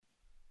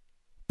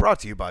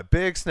Brought to you by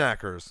Big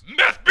Snackers.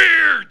 Meth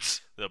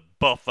beards! The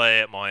buffet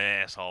at my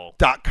asshole.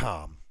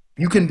 .com.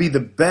 You can be the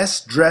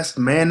best dressed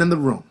man in the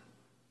room,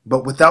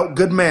 but without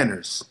good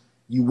manners,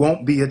 you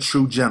won't be a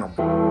true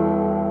gentleman.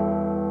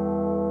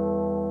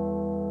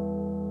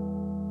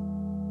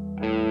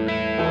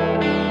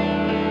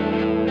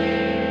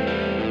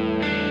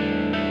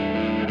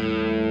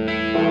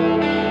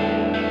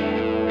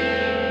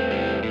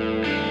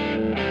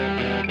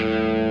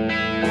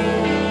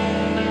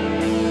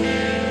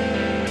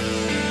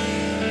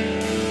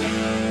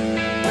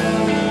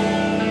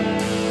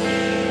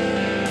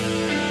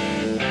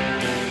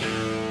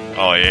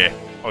 Oh, yeah.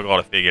 I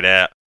gotta figure it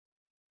out.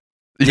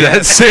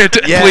 Yes,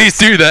 Santa. Yes. Please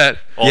do that.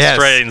 Yes.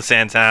 Australian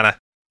Santana.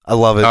 I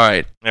love it. All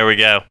right. There we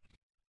go.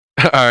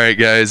 All right,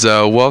 guys.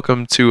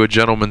 Welcome to A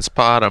Gentleman's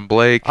Pod. I'm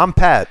Blake. I'm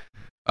Pat.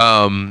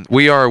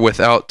 We are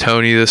without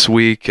Tony this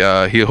week.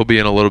 He'll be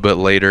in a little bit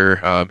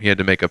later. He had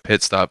to make a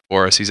pit stop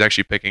for us. He's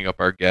actually picking up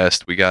our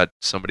guest. We got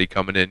somebody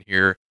coming in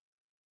here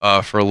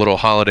for a little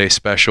holiday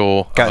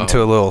special. Got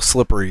into a little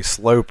slippery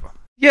slope.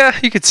 Yeah,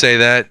 you could say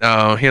that.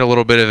 He had a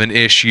little bit of an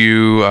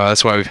issue.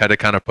 That's why we've had to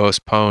kind of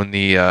postpone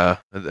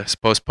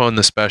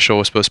the special. It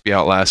was supposed to be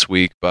out last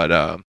week,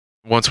 but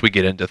once we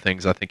get into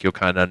things, I think you'll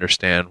kind of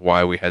understand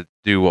why we had to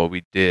do what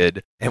we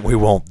did. And we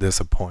won't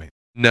disappoint.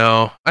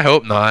 No, I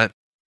hope not.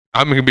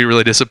 I'm going to be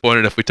really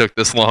disappointed if we took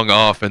this long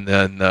off, and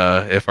then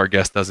if our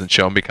guest doesn't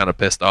show, I'm be kind of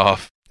pissed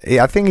off.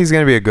 Yeah, I think he's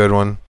going to be a good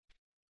one.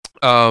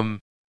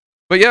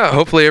 But yeah,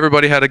 hopefully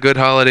everybody had a good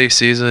holiday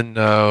season.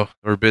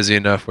 We're busy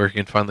enough where we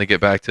can finally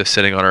get back to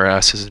sitting on our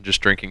asses and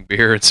just drinking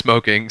beer and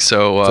smoking.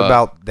 So It's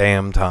about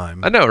damn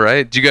time. I know,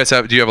 right? Do you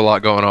have a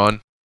lot going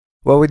on?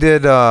 Well, we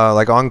did,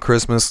 like on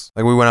Christmas,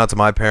 like we went out to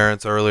my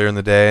parents earlier in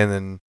the day, and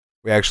then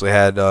we actually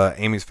had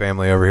Amy's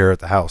family over here at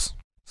the house.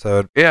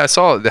 So Yeah, I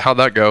saw it. How'd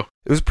that go?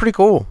 it was pretty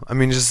cool. I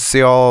mean, just to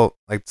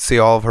see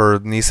all of her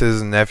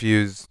nieces and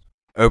nephews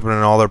opening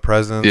all their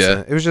presents. Yeah.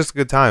 And it was just a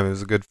good time. It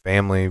was a good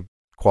family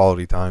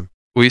quality time.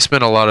 We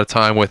spent a lot of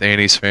time with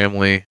Annie's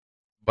family,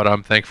 but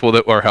I'm thankful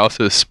that our house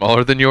is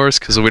smaller than yours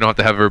because we don't have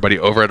to have everybody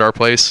over at our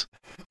place.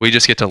 We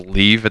just get to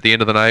leave at the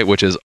end of the night,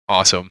 which is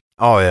awesome.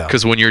 Oh, yeah.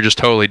 Because when you're just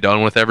totally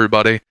done with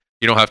everybody,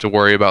 you don't have to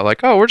worry about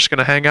like, oh, we're just going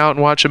to hang out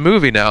and watch a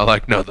movie now.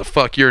 Like, no, the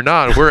fuck you're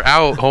not. We're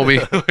out,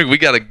 homie. We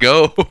got to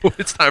go.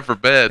 It's time for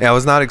bed. Yeah, I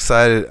was not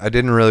excited. I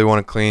didn't really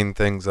want to clean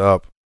things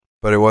up,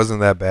 but it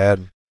wasn't that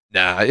bad.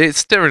 Nah,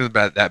 it's never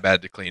that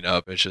bad to clean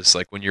up. It's just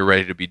like when you're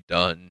ready to be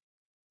done.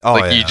 Oh,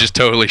 Like yeah. you just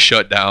totally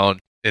shut down.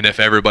 And if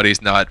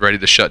everybody's not ready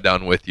to shut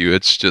down with you,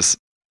 it's just,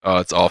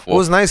 it's awful. What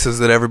was nice is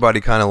that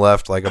everybody kind of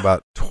left like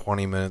about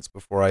 20 minutes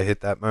before I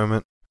hit that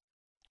moment.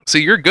 So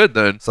you're good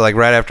then. So like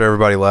right after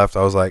everybody left,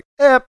 I was like,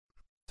 yep,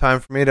 time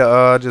for me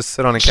to just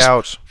sit on the Just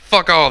couch.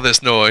 Fuck all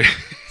this noise.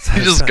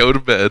 Just go to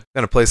bed.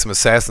 Gonna play some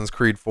Assassin's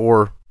Creed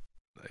 4.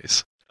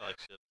 Nice. I like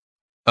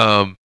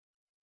shit.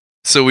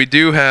 So we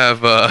do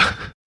have,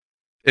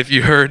 if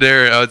you heard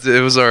there,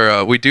 it was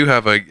our, we do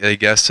have a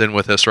guest in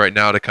with us right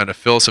now to kind of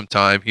fill some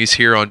time. He's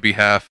here on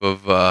behalf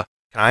of, Can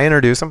I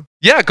introduce him?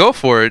 yeah, go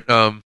for it.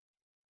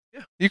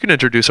 Yeah, you can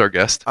introduce our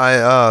guest.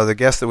 The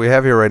guest that we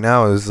have here right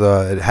now is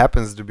it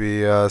happens to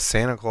be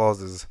Santa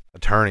Claus's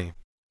attorney.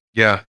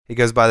 Yeah, He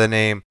goes by the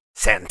name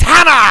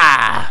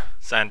Santana.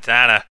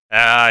 Santana.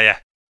 Ah, yeah.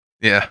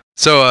 yeah.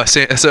 So,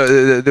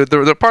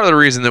 the part of the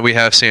reason that we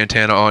have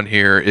Santana on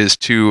here is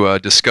to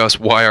discuss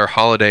why our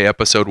holiday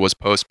episode was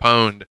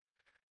postponed.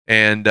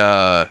 And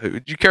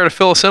do you care to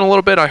fill us in a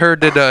little bit? I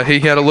heard that he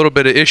had a little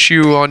bit of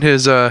issue on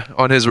his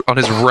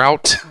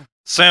route.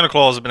 Santa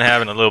Claus has been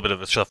having a little bit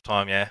of a tough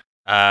time, yeah.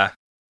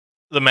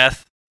 The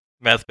meth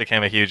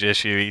became a huge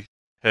issue. He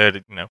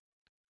heard,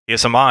 he had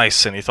some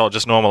ice, and he thought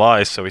just normal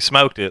ice, so he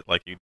smoked it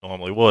like you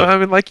normally would. I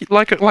mean, like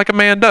a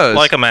man does.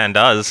 Like a man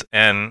does.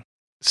 And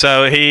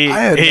so I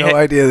had no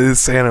idea that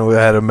Santa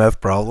had a meth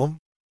problem.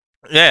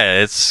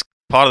 Yeah, it's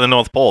part of the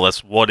North Pole.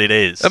 That's what it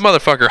is. That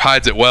motherfucker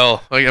hides it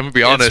well. Like, I'm gonna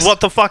be honest. It's what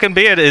the fucking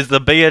beard is. The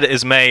beard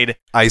is made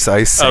Ice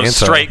Santa. of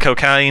straight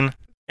cocaine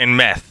and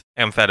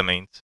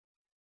amphetamines.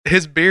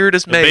 His beard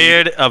is The made.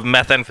 beard of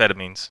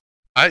methamphetamines.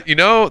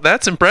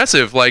 That's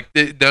impressive. Like,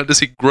 now, does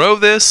he grow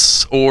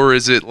this, or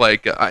is it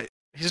like?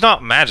 He's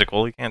not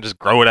magical. He can't just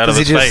grow it out Does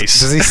of he his face.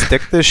 Does he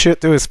stick this shit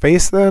to his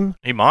face then?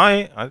 He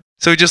might.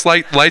 So he just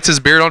lights his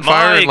beard on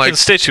fire My and like.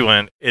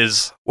 constituent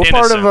is What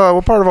innocent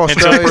part of until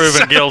Australia?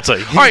 proven guilty.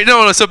 All right,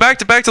 no. So back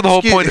to the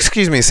whole point.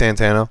 Excuse me,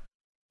 Santana.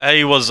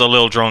 He was a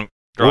little drunk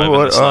driving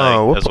What- the sleigh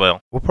what- as well.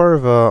 What part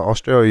of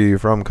Australia are you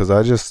from? Because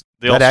I just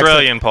The that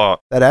Australian part.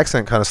 that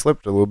accent kind of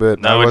slipped a little bit.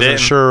 and No, I it wasn't didn't. Uh,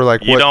 sure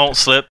like You what. don't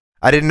slip.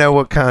 I didn't know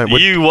what kind of. What,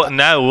 You wouldn't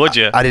know, would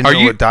you? I didn't Are know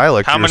you- what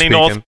dialect How you were many speaking.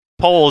 North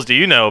Poles do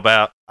you know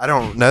about? I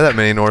don't know that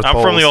many North I'm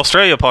Poles. from the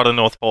Australia part of the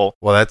North Pole.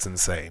 Well, that's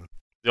insane.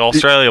 The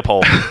Australia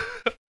pole.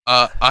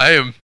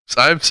 I'm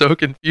so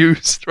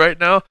confused right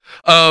now.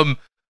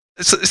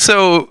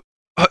 So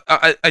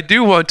I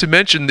do want to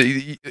mention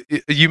that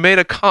you made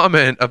a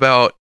comment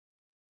about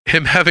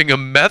him having a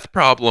meth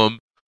problem,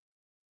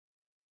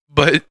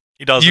 but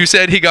He doesn't. you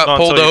said he got Not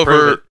pulled until you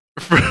over.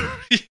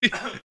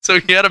 So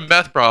he had a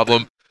meth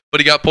problem, but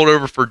he got pulled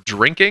over for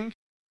drinking.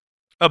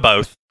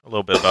 Both. A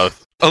little bit of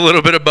both. A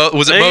little bit of both.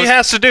 Was it He both?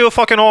 has to do a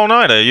fucking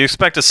all-nighter. You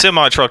expect a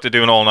semi-truck to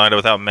do an all-nighter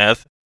without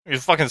meth? You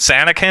fucking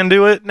Santa can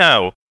do it?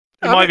 No.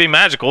 He might be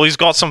magical. He's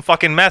got some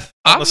fucking meth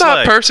on I'm the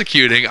not sleigh.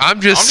 persecuting.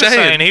 I'm just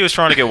saying. He was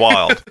trying to get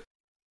wild.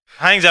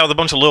 Hangs out with a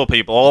bunch of little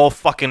people all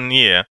fucking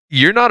year.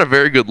 You're not a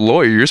very good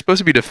lawyer. You're supposed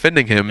to be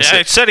defending him. Yeah,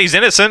 I said he's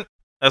innocent.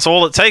 That's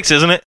all it takes,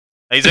 isn't it?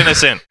 He's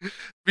innocent.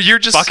 You're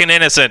just fucking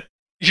innocent.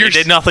 He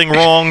did nothing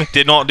wrong,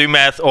 did not do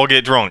meth or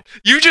get drunk.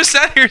 You just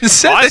sat here and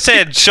said I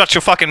said, shut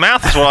your fucking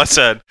mouth is what I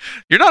said.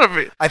 You're not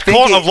a... I think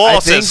Court of law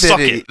says suck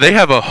it. They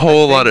have a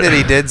whole lot of... that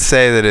he did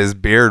say that his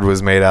beard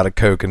was made out of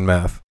coke and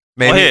meth.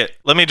 Maybe. Well, here,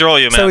 let me draw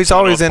you a map. So he's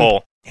always North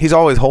Pole. He's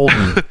always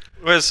holding.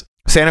 Where's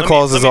Santa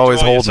Claus is let me always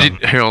draw you holding.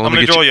 something. Here, I'm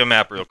going to draw you a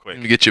map real quick.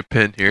 Let me get you a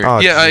pen here. Oh,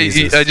 yeah,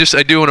 Jesus.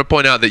 I do want to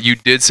point out that you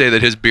did say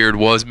that his beard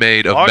was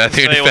made of I can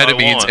say what I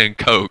methamphetamines want. and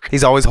coke.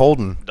 He's always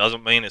holding.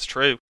 Doesn't mean it's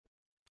true.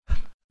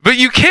 But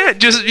you can't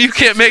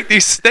make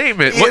these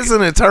statements. He is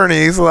an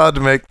attorney. He's allowed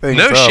to make things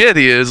No up. shit,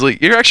 he is.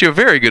 Like, you're actually a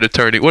very good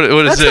attorney. What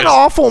is That's this? an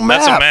awful map.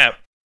 That's a map.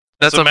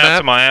 That's a a map map.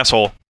 to my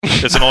asshole.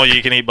 It's an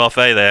all-you-can-eat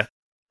buffet there.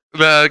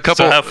 Couple.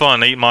 So have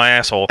fun eating my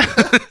asshole.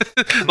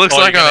 Looks all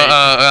like you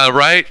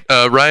can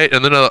a right,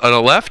 and then a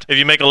left. If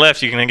you make a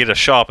left, you can get a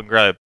shop and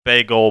grab a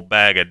big old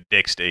bag of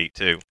dicks to eat,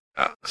 too.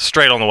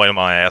 Straight on the way to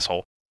my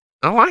asshole.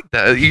 I like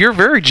that. You're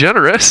very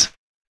generous.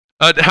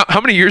 How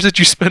many years did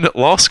you spend at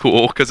law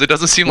school? Because it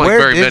doesn't seem like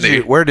very many.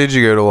 Where did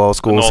you go to law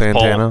school, North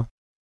Santana?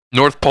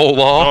 North Pole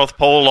Law. North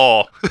Pole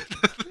Law.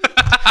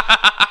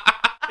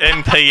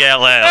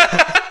 NPLL.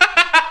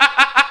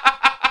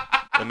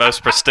 The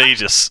most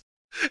prestigious.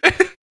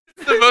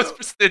 The most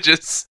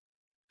prestigious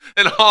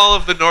in all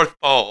of the North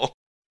Pole.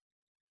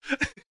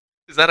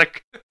 Is that a...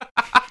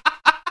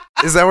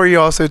 Is that where you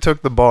also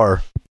took the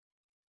bar?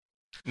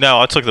 No,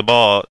 I took the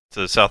bar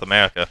to South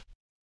America.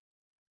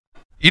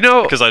 You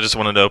know... Because I just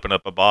wanted to open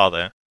up a bar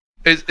there.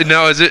 Is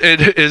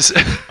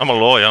I'm a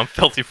lawyer. I'm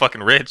filthy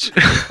fucking rich.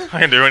 I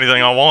can do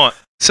anything I want.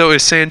 So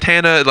is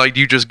Santana, like, do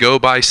you just go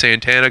by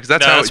Santana? Because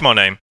that's my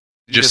name.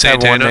 Just have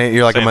one Santana? name?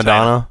 You're like Santana. a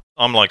Madonna?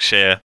 I'm like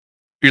Cher.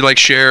 You're like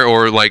Cher,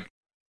 or like...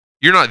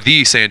 You're not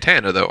the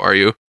Santana, though, are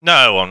you?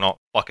 No, I'm not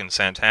fucking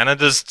Santana.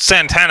 Does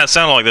Santana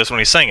sound like this when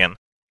he's singing?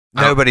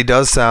 No, but he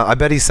does sound... I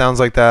bet he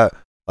sounds like that,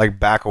 like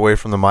back away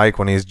from the mic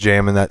when he's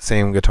jamming that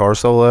same guitar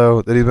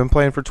solo that he's been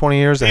playing for 20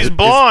 years. He's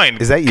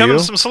blind. Is that Cut him you?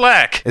 some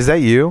slack. Is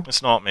that you?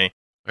 It's not me.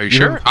 Are you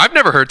sure? I've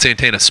never heard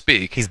Santana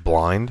speak. He's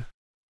blind.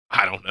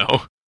 I don't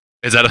know.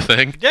 Is that a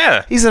thing?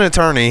 Yeah. He's an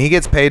attorney. He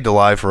gets paid to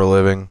lie for a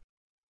living.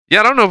 Yeah,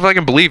 I don't know if I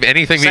can believe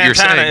anything that you're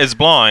Santana saying. is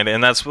blind,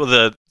 and that's what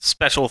the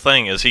special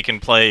thing is. He can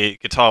play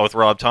guitar with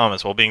Rob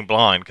Thomas while being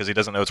blind because he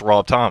doesn't know it's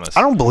Rob Thomas.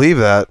 I don't believe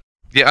that.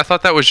 Yeah, I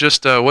thought that was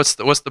just what's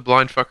the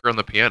blind fucker on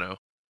the piano?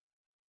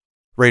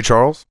 Ray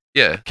Charles?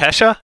 Yeah,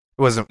 Kesha?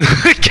 It wasn't.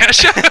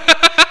 Kesha.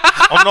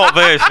 I'm not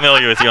very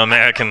familiar with your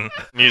American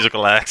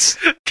musical acts.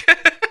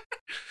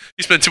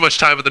 You spend too much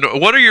time at the North.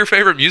 What are your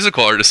favorite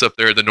musical artists up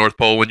there at the North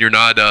Pole when you're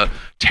not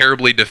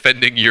terribly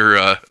defending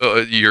your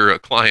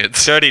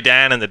clients? Dirty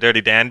Dan and the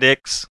Dirty Dan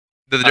Dicks.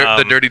 The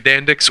Dirty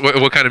Dandicks.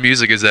 What kind of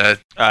music is that?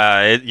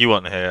 You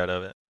wouldn't have heard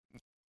of it.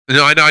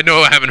 No, I know.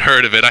 I haven't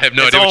heard of it. I have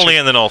no It's idea. only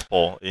in the North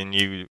Pole, and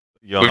you're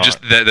not. Just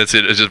that's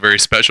it. It's just very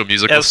special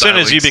musical. As soon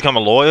as you stylings. become a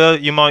lawyer,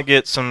 you might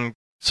get some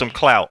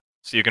clout,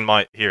 so you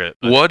might hear it.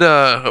 But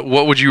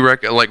What would you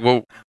recommend? Like,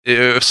 what?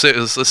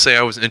 Let's say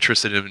I was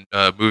interested in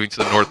moving to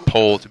the North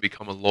Pole to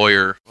become a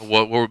lawyer.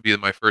 What would be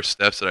my first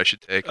steps that I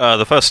should take?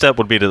 the first step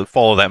would be to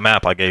follow that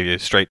map I gave you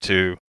straight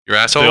to Your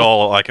asshole. the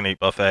all-I-can-eat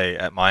buffet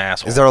at my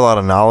asshole. Is there a lot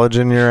of knowledge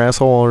in your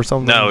asshole or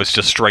something? No, it's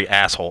just straight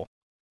asshole,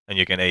 and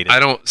you can eat it. I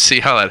don't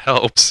see how that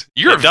helps.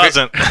 It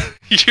doesn't.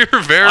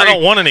 You're very. I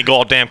don't want any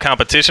goddamn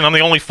competition. I'm the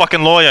only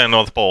fucking lawyer in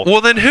North Pole.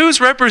 Well, then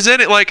who's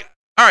represented? Like,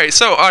 all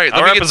right.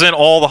 I represent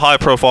all the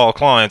high-profile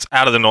clients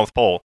out of the North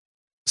Pole.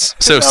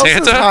 So Who else is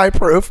Santa. high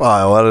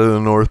profile out of the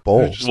North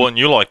Pole. Wouldn't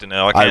you like to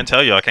know? I can't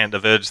tell you. I can't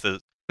divulge the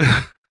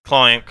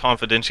client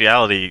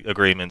confidentiality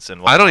agreements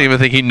and I don't even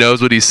think he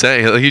knows what he's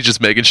saying. He's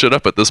just making shit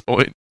up at this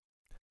point.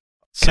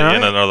 See you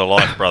in another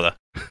life, brother.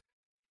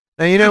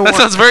 Now you know That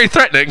sounds very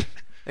threatening.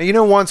 You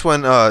know, once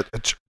when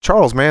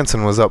Charles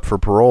Manson was up for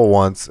parole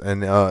once,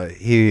 and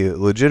he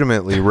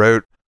legitimately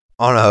wrote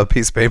on a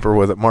piece of paper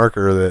with a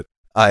marker that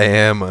I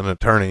am an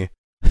attorney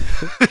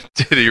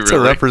Did he really? to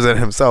represent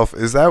himself.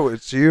 Is that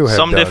what you have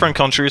Some done? different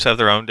countries have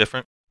their own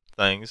different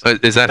things.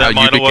 Is that how you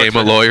might have worked became a for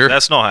him. lawyer?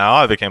 That's not how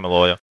I became a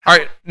lawyer. All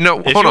right. No,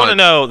 If you hold want to on.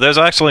 know, there's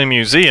actually a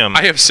museum.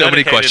 I have so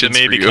many dedicated questions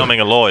to me for you. becoming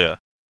a lawyer.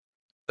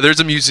 There's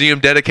a museum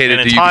dedicated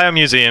An to entire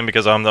museum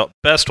because I'm the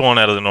best one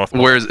out of the North you.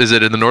 Pole. Where is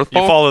it in the North You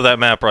Pole? follow that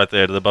map right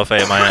there to the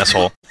buffet at my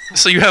asshole.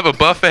 So you have a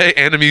buffet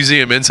and a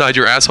museum inside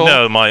your asshole?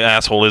 No, my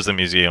asshole is the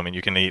museum, and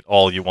you can eat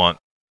all you want.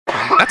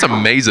 That's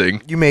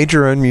amazing. You made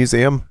your own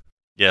museum.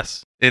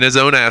 Yes, In his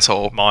own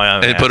asshole. my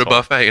own And put a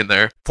asshole. buffet in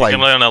there. It's You like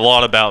can learn a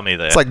lot about me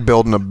there. it's like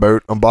building a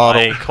boat, a I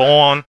bottle. ate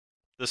corn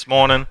this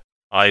morning.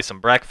 I ate some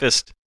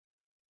breakfast.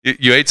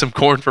 You ate some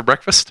corn for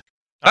breakfast?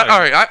 Oh, All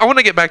right. I want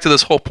to get back to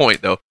this whole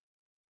point, though.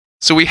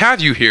 So we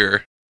have you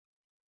here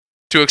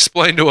to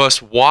explain to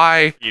us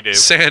why You do.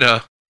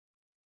 Santa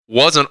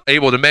wasn't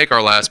able to make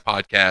our last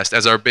podcast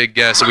as our big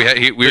guest. So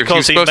he was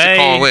Because he supposed to may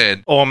call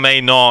in. or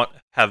may not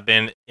have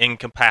been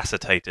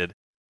incapacitated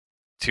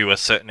to a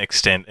certain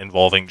extent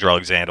involving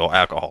drugs and or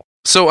alcohol.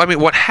 So, I mean,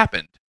 what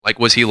happened? Like,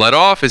 was he let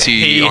off? Is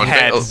he on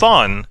had bail?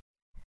 fun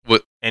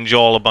What? and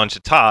Joel a bunch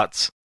of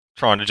tots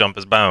trying to jump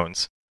his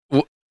bones.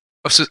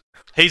 So,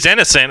 He's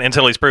innocent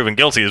until he's proven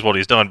guilty is what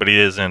he's done, but he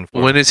is in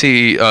for, when is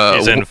he?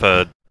 he's in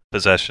for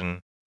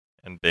possession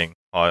and being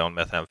high on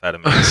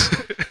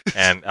methamphetamines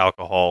and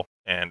alcohol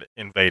and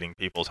invading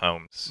people's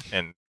homes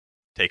and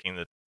taking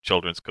the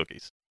children's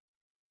cookies.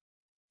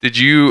 Did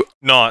you?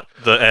 Not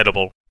the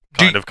edible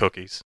kind of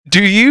cookies.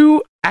 Do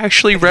you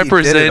actually He did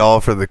represent? it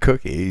all for the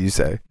cookie, you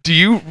say? Do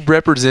you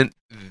represent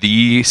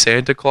the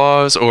Santa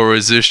Claus, or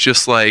is this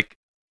just like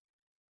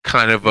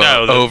kind of a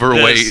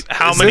overweight?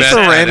 How Is many this a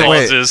Santa random-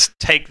 Clauses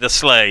take the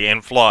sleigh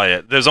and fly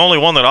it? There's only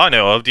one that I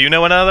know of. Do you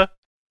know another?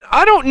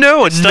 I don't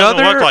know. It doesn't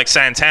look like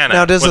Santana.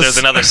 Now, does where a there's s-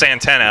 another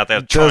Santana out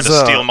there trying does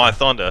to a- steal my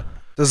thunder.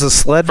 Does a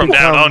sled From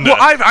down become... under. Well,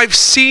 I've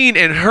seen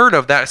and heard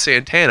of that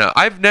Santana.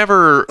 I've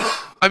never.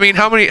 I mean,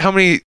 how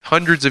many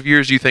hundreds of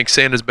years do you think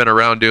Santa's been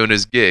around doing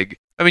his gig?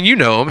 I mean, you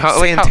know him.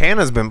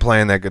 Santana's been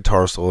playing that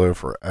guitar solo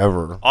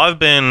forever. I've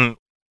been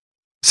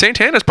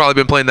Santana's probably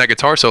been playing that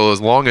guitar solo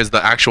as long as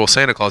the actual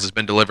Santa Claus has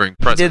been delivering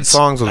He did presents.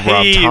 songs with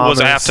Rob He Thomas,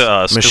 was after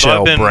us, 'cause Michelle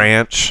I've been-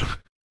 Branch.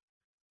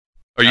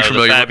 Are you the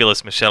familiar?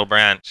 fabulous Michelle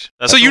Branch.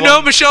 That's So the you one-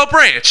 know Michelle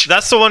Branch?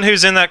 That's the one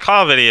who's in that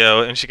car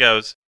video, and she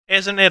goes,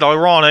 "Isn't it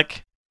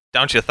ironic?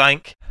 Don't you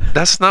think?"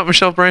 That's not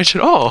Michelle Branch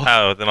at all.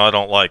 Oh, then I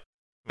don't like.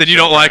 Then you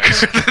don't like.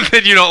 Branch.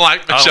 Then you don't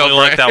like I Michelle only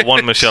like Branch. that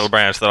one Michelle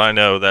Branch that I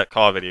know. That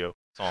car video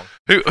song.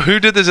 Who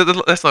did this?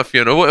 That's not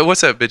Fiona.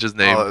 What's that bitch's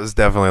name? Oh, it was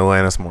definitely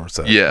Alanis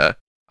Morissette. Yeah,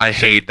 I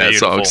hate that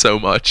song beautiful. so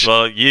much.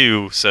 Well,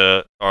 you,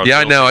 sir. Are Yeah,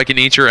 I know. guilty. I can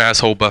eat your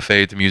asshole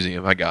buffet at the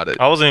museum. I got it.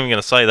 I wasn't even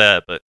gonna say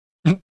that, but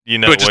you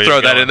know. But just where throw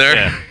you're that going. in there.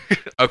 Yeah.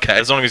 Okay.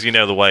 As long as you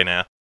know the way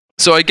now.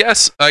 So I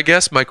guess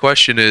my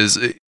question is,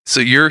 so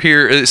you're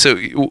here. So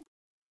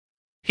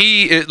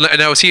he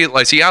now is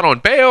he out on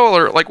bail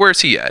or like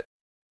where's he at?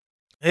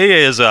 He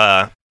is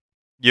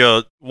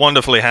your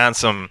wonderfully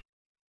handsome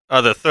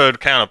other third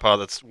counterpart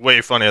that's way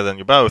funnier than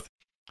you both.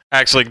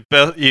 Actually,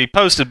 he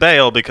posted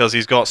bail because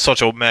he's got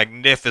such a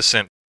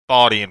magnificent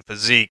body and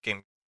physique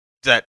and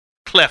that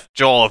cleft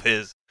jaw of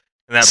his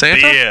and that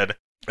Santa? beard.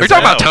 Are you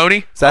talking about No, Tony?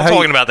 Is that I'm how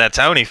talking you, about that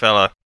Tony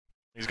fella.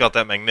 He's got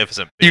that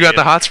magnificent beard. You got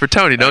the hots for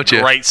Tony, don't and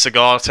you? Great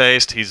cigar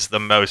taste. He's the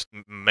most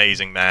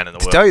amazing man in the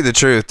to world. tell you the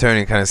truth,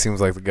 Tony kind of seems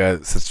like the guy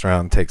that sits around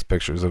and takes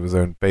pictures of his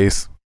own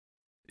face.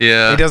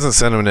 Yeah. He doesn't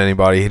send them to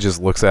anybody. He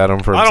just looks at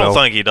them for I himself.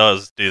 don't think he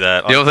does do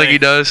that. You don't think he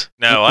does?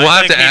 No, We'll I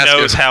have think to he ask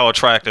knows him. how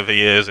attractive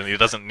he is, and he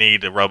doesn't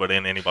need to rub it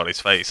in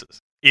anybody's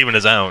faces, even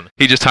his own.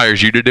 He just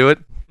hires you to do it.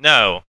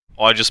 No,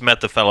 I just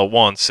met the fellow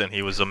once, and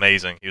he was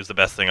amazing. He was the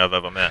best thing I've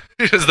ever met.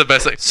 It's the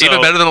best thing. So-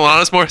 Even better than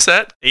Alanis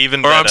Morissette.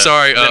 Even Or, better I'm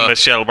sorry, than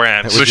Michelle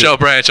Branch. Would you- Michelle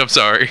Branch. I'm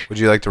sorry. Would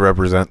you like to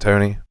represent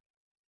Tony?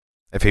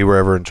 If he were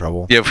ever in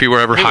trouble? Yeah, if he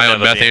were ever He would high on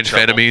never be in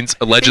trouble. methamphetamines,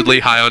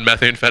 allegedly high on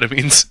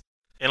methamphetamines.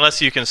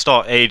 Unless you can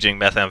start aging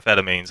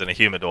methamphetamines in a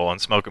humidor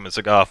and smoke them in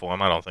cigar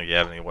form, I don't think you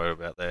have any worry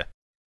about that.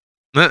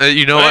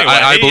 You know, But anyway,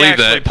 I he believe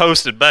actually that.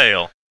 posted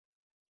bail.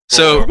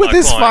 So for With my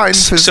his client.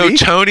 fine So physique?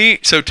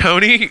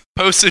 Tony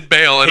posted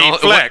bail and He all.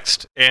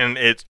 flexed, and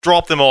it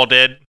dropped them all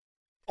dead.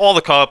 All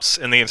the cops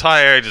in the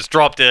entire area just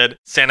dropped dead.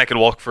 Santa could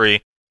walk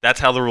free.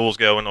 That's how the rules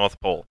go in North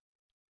Pole.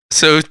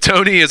 So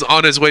Tony is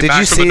on his way Did back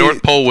you from the see-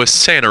 North Pole with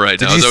Santa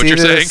right now. Did you Is that what see you're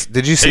this? saying?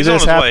 Did you see He's on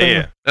this his happen? way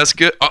here. That's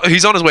good.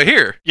 He's on his way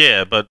here.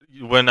 Yeah, but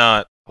we're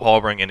not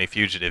harboring any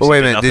fugitives. But wait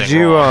a He minute. Did nothing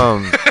you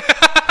wrong.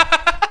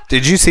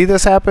 did you see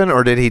this happen,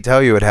 or did he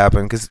tell you it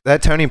happened? Because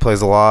that Tony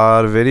plays a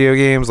lot of video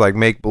games, like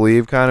make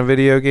believe kind of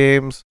video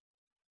games.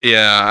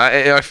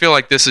 Yeah, I feel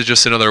like this is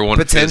just another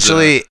one. of his,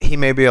 Potentially, he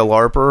may be a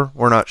LARPer.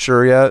 We're not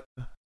sure yet.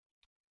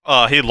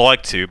 He'd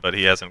like to, but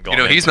he hasn't gone.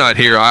 he's into not it.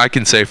 here. I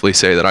can safely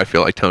say that I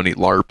feel like Tony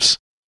LARPs.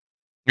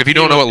 If you He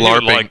don't know what would- He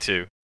would LARPing, like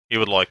to. He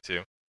would like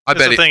to. I It's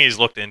bet a he, thing he's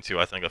looked into,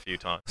 I think, a few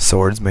times.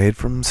 Swords made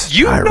from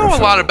you know a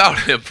lot styrofoam. about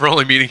him for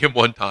only meeting him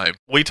one time.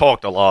 We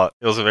talked a lot.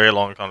 It was a very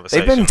long They've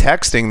conversation. been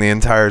texting the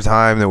entire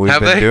time that we've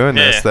Have been they? doing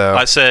Yeah, this, though.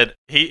 I said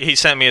he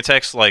sent me a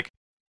text like,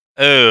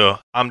 "Oh,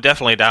 I'm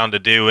definitely down to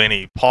do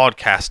any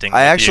podcasting."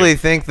 I with actually you."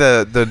 think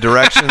the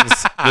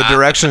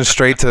directions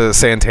straight to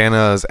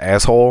Santana's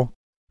asshole.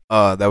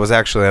 That was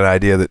actually an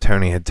idea that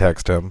Tony had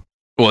texted him.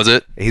 Was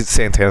it?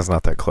 Santana's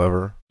not that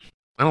clever.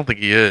 I don't think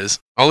he is.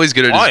 All he's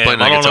good at I is playing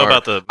am. I that don't know guitar.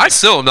 about the. I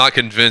still am not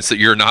convinced that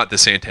you're not the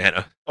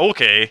Santana.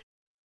 Okay,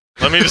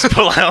 let me just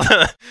pull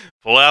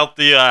out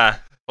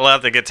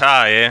the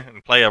guitar, yeah,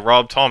 and play a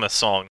Rob Thomas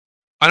song.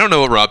 I don't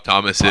know what Rob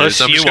Thomas is.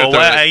 Push I'm just you gonna throw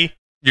that- away.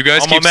 You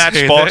guys I'm keep a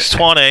saying Matchbox that.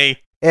 20.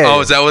 Yeah. Oh,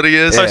 is that what he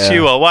is? Yeah. Push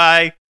you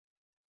away.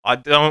 I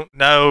don't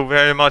know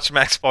very much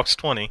Matchbox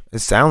 20. It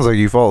sounds like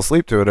you fall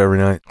asleep to it every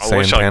night. I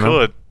wish I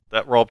could.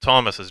 That Rob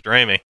Thomas is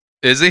dreamy.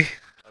 Is he?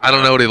 I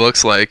don't know what he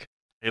looks like.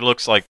 He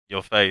looks like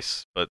your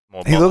face, but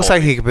more. He looks butthole.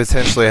 like he could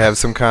potentially have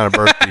some kind of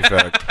birth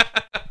defect.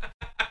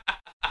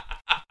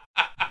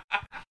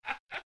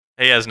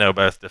 He has no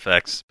birth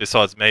defects,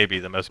 besides maybe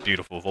the most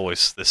beautiful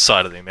voice this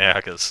side of the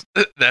Americas.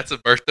 That's a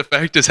birth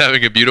defect, is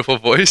having a beautiful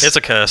voice. It's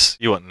a curse.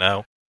 You wouldn't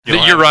know. You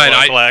don't You're have a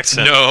right. local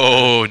accent.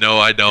 No,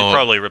 I You don't.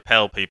 probably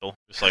repel people.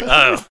 Just like,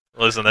 oh,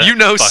 listen to that. You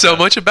know so fucker.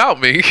 much about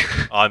me.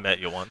 I met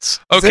you once.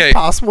 Is Okay. it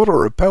possible to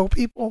repel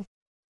people?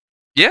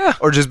 Yeah.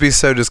 Or just be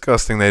so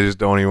disgusting they just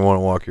don't even want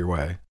to walk your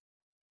way?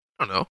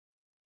 I don't know.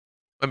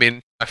 I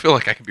mean, I feel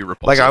like I can be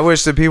repulsive. Like, I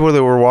wish the people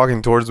that were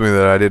walking towards me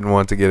that I didn't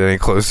want to get any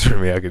closer to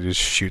me, I could just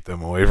shoot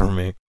them away from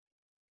me.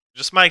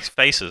 Just make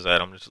faces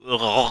at him. Just,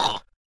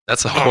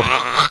 That's a whole.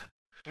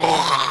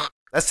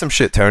 That's some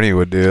shit Tony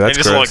would do. and That's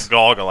just gross. like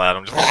goggle at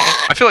him. Just,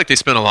 I feel like they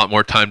spent a lot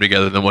more time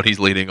together than what he's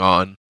leading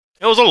on.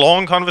 it was a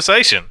long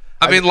conversation.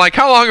 I mean, like,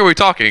 how long are we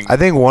talking? I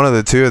think one of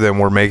the two of them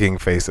were making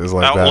faces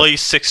like At that.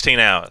 least 16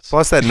 hours.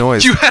 Plus that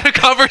noise. You had a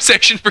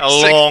conversation for A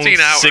long 16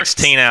 hours.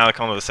 16-hour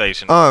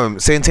conversation.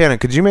 Santana,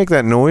 could you make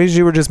that noise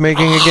you were just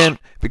making again?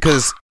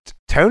 Because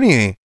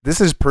Tony,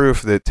 this is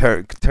proof that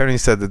Tony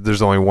said that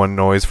there's only one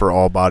noise for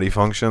all body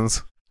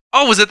functions.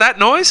 Oh, was it that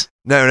noise?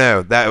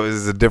 No, that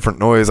was a different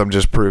noise. I'm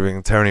just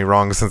proving Tony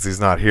wrong since he's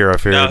not here. I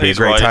figured No, it'd be a he's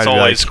great right. time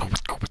It's to be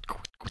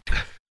always-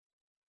 like,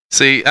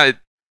 See,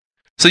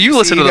 so you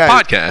listen to you the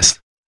guys- podcast.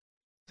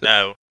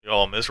 No, you're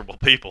all miserable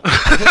people.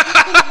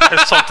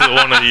 Let's talk to the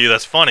one of you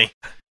that's funny.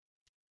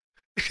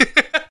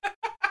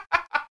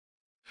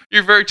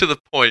 You're very to the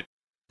point.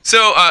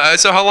 So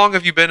how long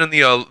have you been in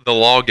the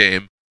law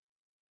game?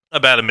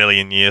 About 1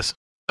 million years.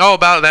 Oh,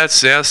 about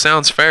that. Yeah,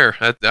 sounds fair.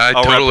 I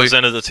totally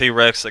represented the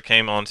T-Rex that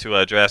came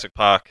onto Jurassic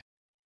Park.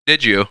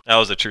 did. You? That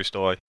was a true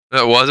story.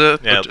 Was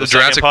it? Yeah, The the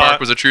Jurassic second Park part-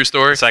 was a true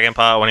story. The second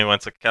part when he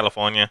went to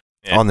California.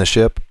 Yeah. on the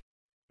ship.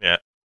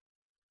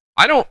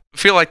 I don't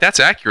feel like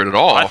that's accurate at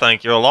all. I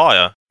think you're a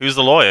liar. Who's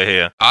the lawyer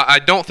here? I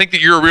don't think that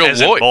you're a real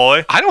Peasant lawyer.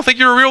 boy. I don't think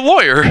you're a real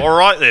lawyer. All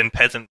right then,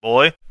 peasant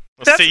boy.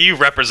 Let's That's- see you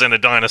represent a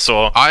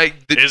dinosaur. I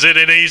Is it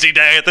an easy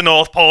day at the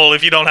North Pole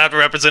if you don't have to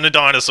represent a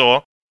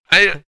dinosaur?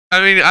 mean,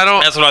 I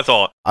don't. That's what I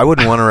thought. I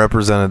wouldn't want to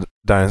represent a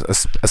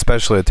dinosaur,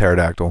 especially a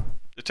pterodactyl.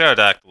 The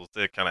pterodactyls,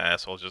 they're kind of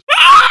assholes. Just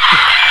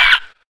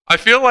I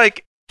feel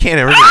like You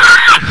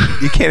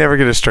can't ever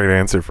get a straight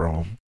answer from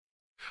them.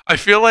 I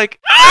feel like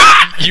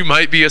you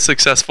might be a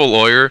successful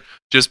lawyer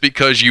just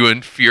because you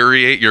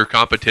infuriate your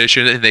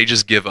competition and they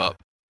just give up.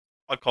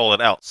 I call it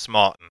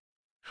outsmarting.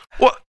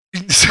 What?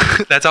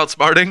 That's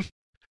outsmarting.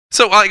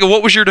 So, like,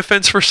 what was your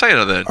defense for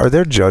Santa then? Are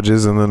there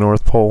judges in the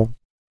North Pole?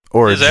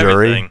 Or There's a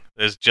jury? everything.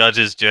 There's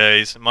judges,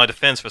 juries. My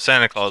defense for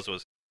Santa Claus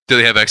was Do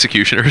they have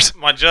executioners?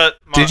 my judge.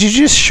 Did you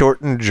just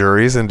shorten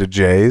juries into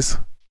J's?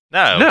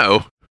 No.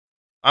 No.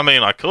 I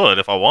mean, I could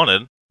if I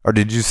wanted. Or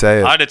did you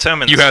say it? I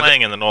determined You the have-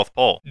 slang in the North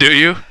Pole. Do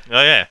you?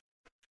 Oh yeah.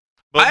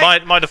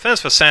 But my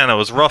defense for Santa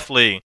was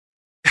roughly.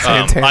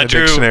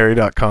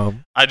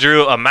 SantanaDictionary.com. I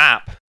drew a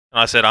map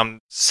and I said, "I'm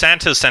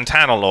Santa's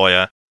Santana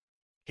lawyer.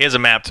 Here's a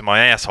map to my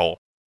asshole.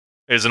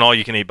 It's an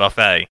all-you-can-eat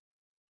buffet."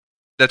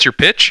 That's your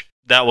pitch?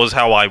 That was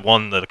how I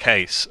won the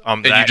case.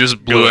 And you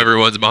just blew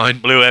everyone's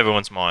mind? Blew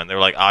everyone's mind. They were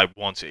like, "I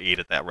want to eat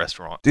at that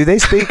restaurant." Do they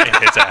speak? In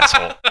his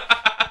asshole.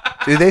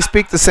 Do they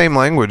speak the same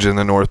language in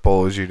the North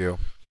Pole as you do?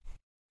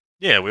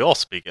 Yeah, we all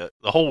speak it.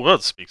 The whole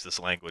world speaks this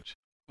language.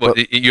 What,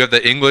 you have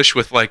the English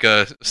with like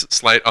a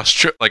slight,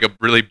 like a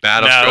really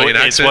bad Australian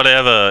it's accent?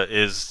 whatever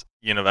is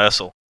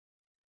universal.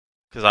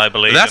 Because I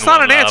believe That's in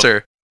not one an love.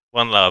 answer.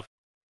 One love.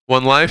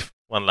 One life?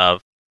 One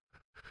love.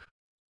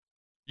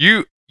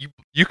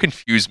 You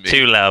confuse me.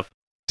 Two love.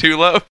 Two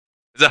love?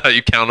 Is that how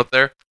you count up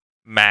there?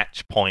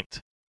 Match point.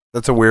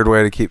 That's a weird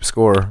way to keep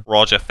score.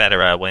 Roger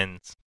Federer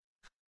wins.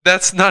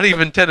 That's not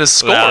even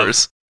tennis Love.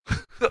 scores.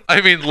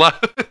 I mean, love.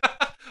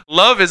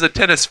 Love is a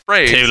tennis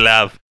phrase. Two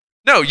love.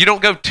 No, you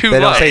don't go two They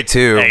don't love. say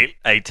two.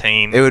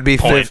 18 It would be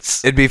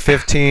points. it'd be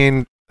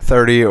 15,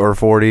 30, or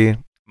 40.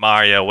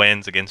 Mario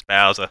wins against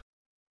Bowser.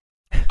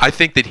 I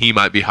think that he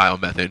might be high on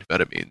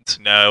methamphetamines.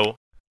 No.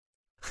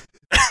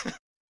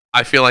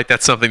 I feel like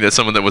that's something that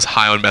someone that was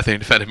high on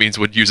methamphetamines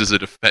would use as a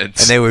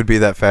defense. And they would be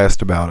that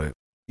fast about it.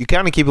 You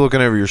kind of keep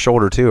looking over your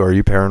shoulder, too. Are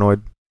you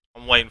paranoid?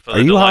 I'm waiting for Are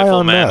the you high delightful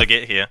on man to meth?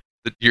 get here.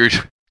 You're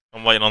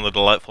I'm waiting on the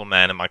delightful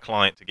man and my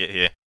client to get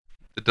here.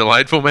 the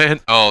delightful man?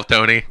 Oh,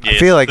 Tony. Yes,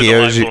 feel like the he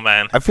owes you- delightful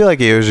man. I feel like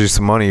he owes you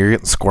some money. You're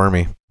getting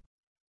squirmy.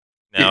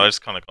 No, I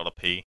just kind of got to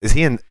pee. Is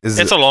he in? Is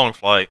It's a long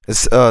flight.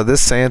 this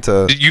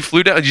Santa? Did you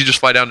flew down? Did you just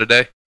fly down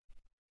today?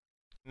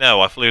 No,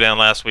 I flew down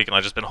last week and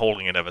I've just been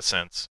holding it ever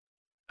since.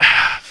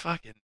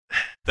 Fucking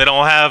They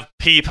don't have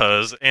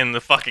peepers in the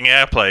fucking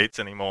airplanes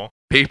anymore.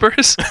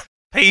 papers?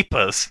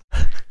 Peepers.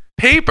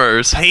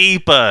 Papers?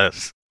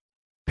 Peepers.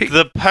 Pe-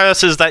 The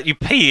purses that you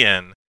pee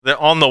in. They're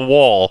on the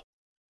wall.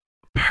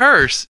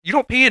 Purse? You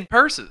don't pee in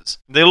purses.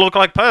 They look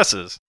like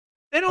purses.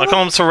 They don't I look-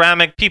 call them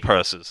ceramic pee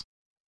purses.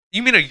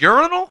 You mean a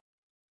urinal?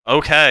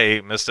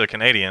 Okay, Mr.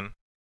 Canadian.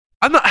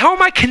 I'm not. How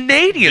am I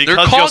Canadian? They're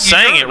Because called you're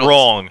saying it urinals.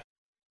 wrong.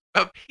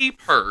 A pee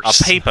purse.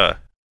 A paper.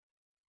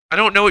 I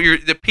don't know what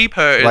the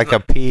peeper is. Like a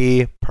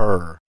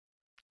peeper.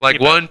 like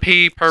peeper. one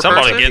pee per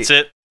Somebody person. gets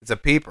it. It's a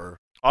peeper.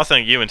 I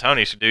think you and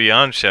Tony should do your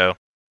own show.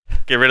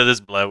 Get rid of this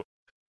bloat.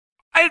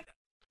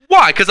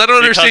 Why? Because I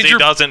don't Because understand he your.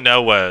 doesn't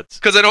know words.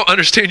 Because I don't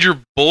understand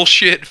your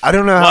bullshit. I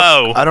don't know.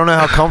 Whoa. I don't know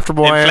how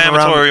comfortable I am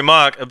Inflammatory around.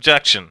 remark.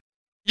 Objection.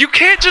 You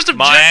can't just object.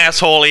 My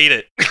asshole eat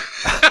it.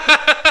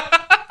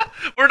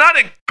 We're not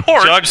in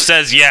court. Judge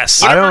says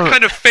yes. I Whatever don't-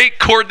 kind of fake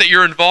court that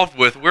you're involved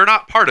with, we're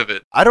not part of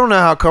it. I don't know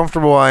how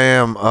comfortable I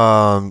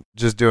am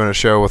just doing a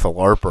show with a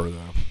LARPer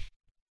though.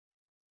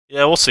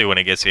 Yeah, we'll see when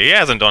he gets here. He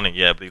hasn't done it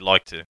yet, but he'd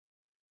like to.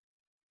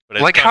 But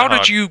it's Like, kinda how did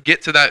hard. you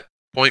get to that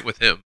point with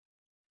him?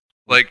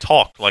 Like,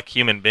 talk like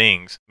human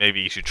beings?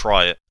 Maybe you should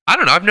try it. I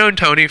don't know. I've known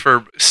Tony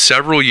for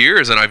several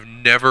years, and I've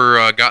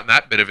never gotten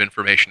that bit of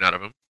information out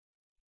of him.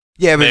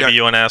 Yeah, but Maybe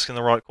you weren't asking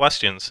the right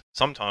questions.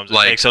 Sometimes it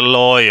Like- takes a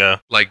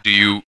lawyer. Like, do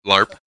you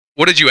LARP?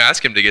 What did you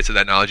ask him to get to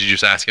that knowledge? You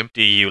just ask him?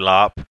 Do you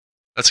LARP?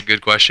 That's a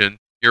good question.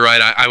 You're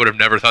right. I would have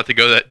never thought to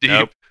go that deep.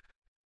 Nope.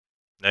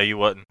 No, you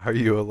wouldn't. are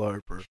you a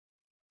LARPer?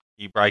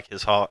 You break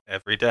his heart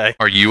every day.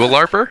 Are you a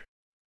LARPer?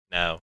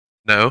 No.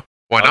 No.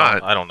 Why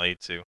not? I don't need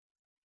to.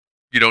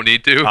 You don't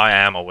need to? I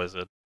am a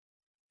wizard.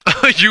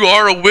 You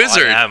are a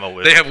wizard. I am a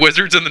wizard. They have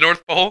wizards in the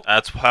North Pole?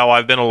 That's how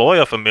I've been a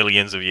lawyer for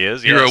millions of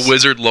years. You're yes. a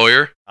wizard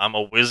lawyer? I'm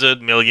a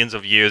wizard, millions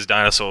of years,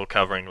 dinosaur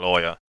covering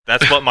lawyer.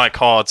 That's what my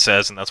card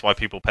says, and that's why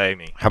people pay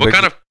me. How What big?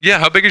 kind of... Yeah,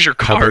 how big is your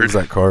How big card? is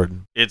that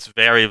card? It's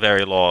very,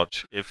 very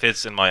large. It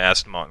fits in my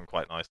Aston Martin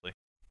quite nicely.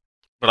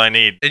 But I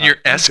need In your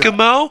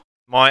Eskimo?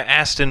 my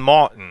Aston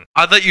Martin.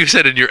 I thought you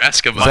said in your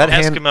Eskimo. Is that My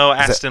hand- Eskimo is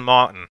that- Aston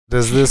Martin.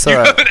 Does this You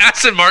have an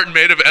Aston Martin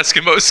made of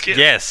Eskimo skin?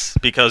 Yes,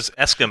 because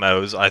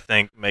Eskimos, I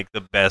think, make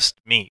the best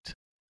meat.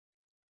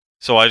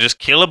 So I just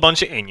kill a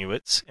bunch of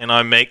Inuits, and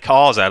I make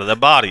cars out of their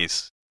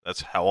bodies.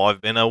 That's how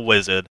I've been a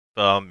wizard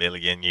for a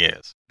million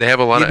years. They have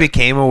a lot you of...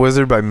 became a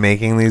wizard by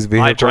making these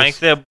vehicles? I drank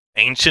their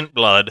ancient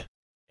blood,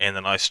 and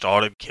then I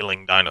started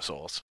killing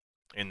dinosaurs.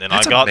 And then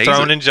That's I got amazing.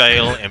 thrown in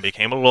jail and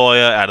became a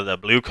lawyer out of the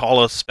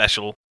blue-collar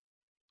special.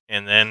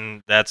 And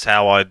then that's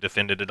how I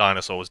defended the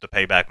dinosaurs to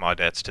pay back my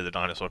debts to the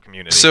dinosaur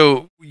community.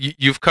 So,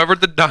 you've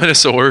covered the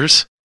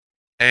dinosaurs,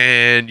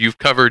 and you've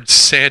covered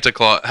Santa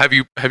Claus. Have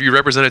you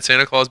represented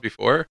Santa Claus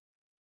before?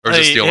 Or is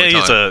this the only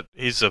time?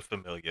 He's a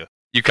familiar.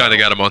 You kind of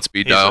got him on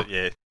speed dial.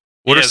 Yeah.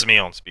 What he are has me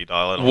on speed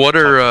dial. I don't What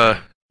talk to are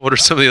him. what are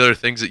some of the other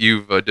things that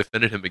you've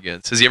defended him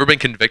against? Has he ever been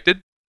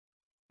convicted?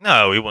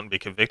 No, he wouldn't be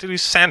convicted.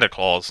 He's Santa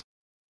Claus.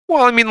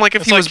 Well, I mean, like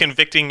if It's he like was.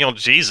 convicting your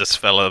Jesus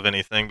fella of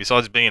anything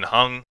besides being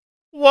hung.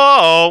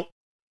 Whoa.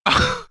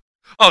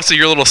 Oh, so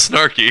you're a little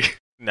snarky.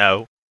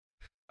 No.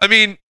 I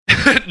mean,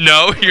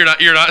 no, you're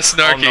not. You're not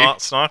snarky. I'm not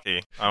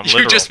snarky. I'm You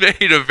literal. just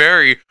made a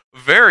very,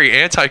 very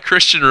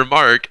anti-Christian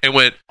remark and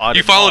went. I You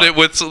did followed not. it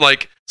with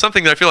like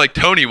something that I feel like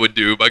Tony would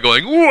do by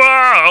going,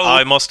 "Wow!"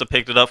 I must have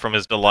picked it up from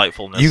his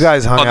delightfulness. You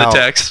guys hung on the out.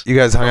 text. You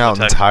guys hung On the out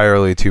text.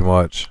 entirely too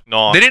much.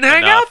 No, They didn't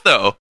hang enough. out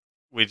though.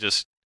 We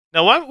just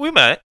we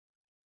met.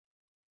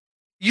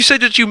 You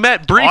said that you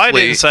met briefly. I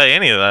didn't say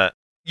any of that.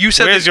 You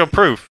said Where's that your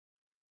proof?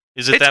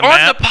 Is it it's that on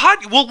map? the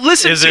pod. We'll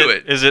listen is to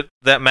it? it. Is it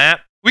that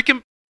map? We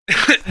can.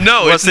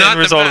 No, What's it's the not end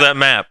result the of that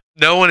map?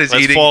 No one is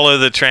Let's eating. follow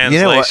the You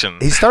know what? translation.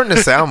 He's starting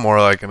to sound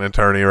more like an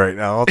attorney right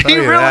now. I'll tell He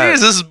you really that.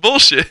 is. This is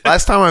bullshit.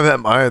 Last time I met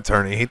my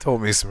attorney, he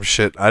told me some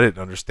shit. I didn't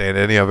understand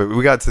any of it.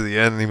 We got to the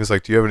end, and he was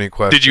like, "Do you have any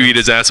questions?" Did you eat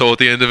his asshole at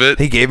the end of it?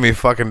 He gave me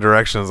fucking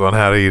directions on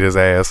how to eat his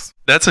ass.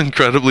 That's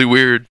incredibly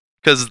weird.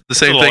 Because the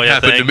same a thing lawyer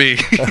happened to thing. me.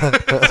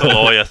 It's a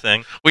lawyer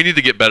thing. We need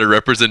to get better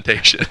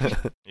representation.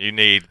 You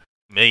need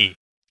me.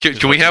 Can, Is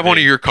can we what you have one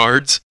of need. your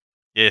cards?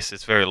 Yes,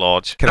 it's very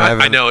large. Can I have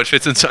I an, know it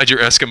fits inside your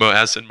Eskimo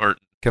Aston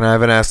Martin. Can I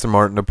have an Aston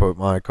Martin to put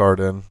my card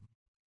in?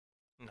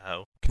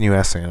 No, Can you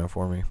ask Santa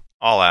for me?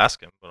 I'll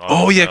ask him. But I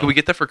Oh don't yeah, know. can we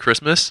get that for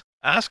Christmas?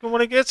 Ask him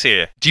when he gets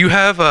here? Do you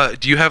have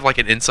like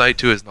an insight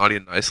to his naughty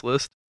and nice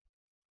list?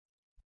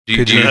 Do you,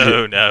 Could do you,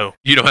 you- No.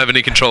 you don't have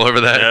any control over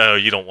that? No,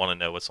 you don't want to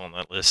know what's on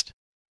that list.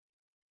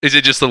 Is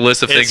it just a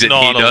list of things It's that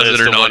he not a does list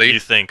that are of what naughty? you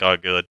think are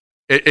good.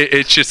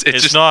 It's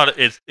just Not.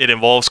 It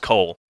involves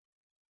coal,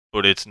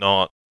 but it's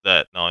not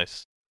that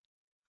nice.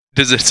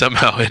 does it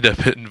somehow end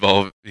up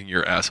involving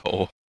your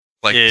asshole?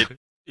 Like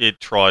It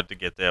tried to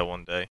get there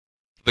one day.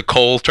 the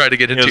coal tried to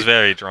get He into. was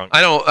very drunk.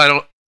 I don't.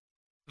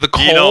 The You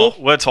coal. know,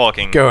 we're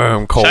talking. Go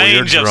home, Cole.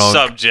 Change You're of drunk.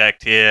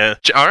 subject here.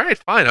 All right,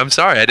 fine. I'm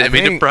sorry. I didn't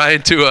mean to think- pry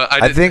into.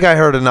 I think I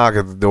heard a knock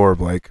at the door,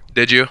 Blake.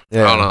 Did you?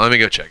 Yeah. Hold on. Let me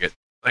go check it.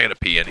 I gotta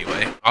pee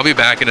anyway. I'll be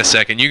back in a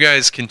second. You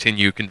guys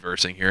continue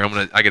conversing here.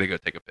 I gotta go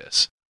take a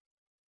piss.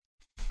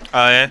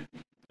 Oh yeah.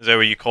 Is that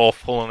what you call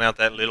pulling out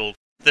that little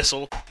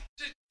thistle?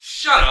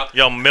 Shut up.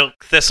 Your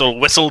milk thistle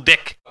whistle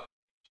dick.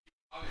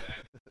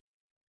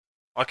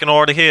 I can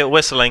already hear it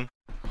whistling.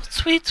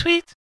 Sweet,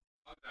 sweet.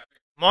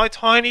 My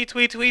tiny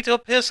tweet tweet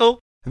epistle.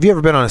 Have you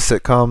ever been on a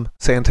sitcom,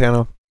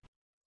 Santana?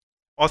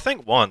 I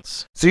think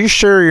once. So you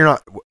sure you're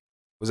not?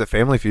 Was it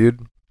Family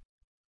Feud?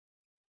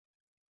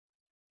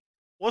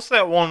 What's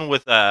that one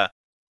with the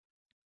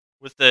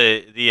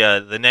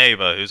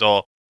neighbor who's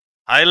all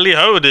highly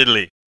ho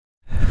diddly?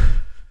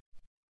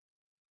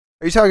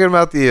 Are you talking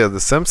about the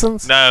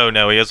Simpsons?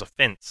 No, he has a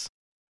fence.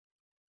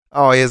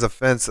 Oh, he has a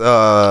fence.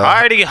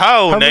 Heidi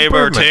ho, Home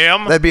neighbor Improvement.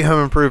 Tim. That'd be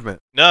Home Improvement.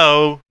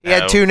 No, He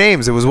had two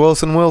names. It was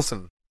Wilson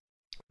Wilson.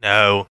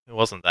 No, it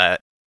wasn't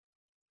that.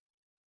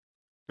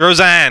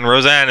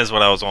 Roseanne is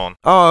what I was on.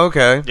 Oh,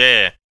 okay.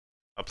 Yeah,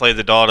 I played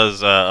the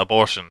daughter's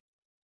abortion.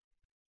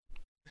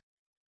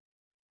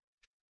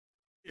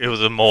 It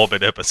was a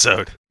morbid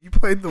episode. You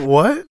played the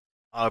what?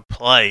 I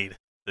played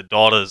the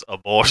daughter's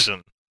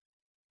abortion.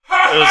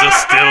 It was a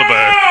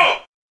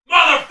stillbirth.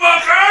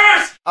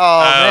 Motherfuckers!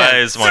 Oh, man.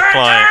 Is my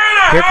client.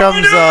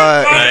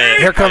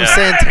 Here comes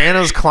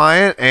Santana's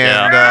client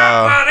and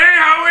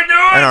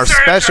our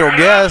special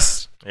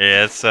guest.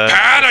 Yeah, it's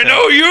Pat, I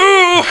know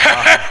you!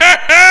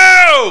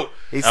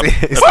 He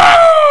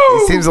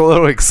seems a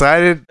little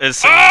excited. It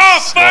seems Oh,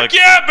 fuck like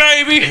yeah,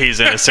 baby! he's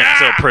innocent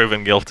until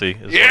proven guilty.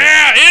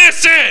 Yeah,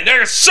 innocent! They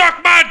can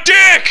suck my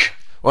dick!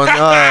 Well,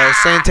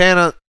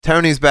 Santana,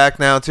 Tony's back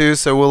now too,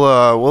 so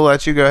we'll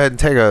let you go ahead and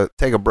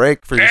take a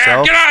break for Yeah,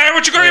 yourself. get out of here! Why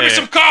don't you go get me Yeah.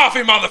 some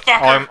coffee,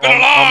 motherfucker? I'm Been a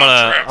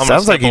long trip. gonna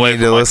Sounds like step you away need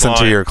from to my listen to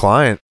client. your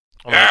client.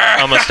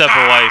 I'm gonna step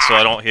away so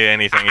I don't hear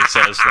anything he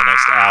says for the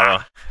next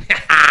hour.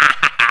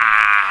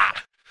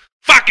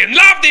 Fucking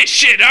love this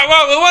shit!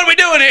 What are we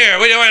doing here?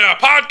 We doing a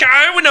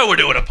podcast? We know we're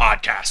doing a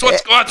podcast.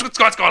 What's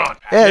going on,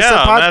 Pat? Yeah, it's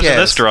a imagine podcast.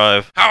 this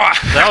drive.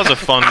 That was a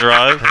fun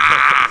drive.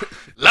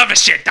 Love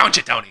this shit, don't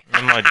you, Tony?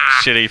 In my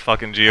shitty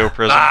fucking Geo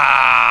prison.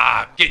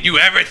 Getting you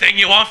everything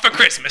you want for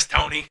Christmas,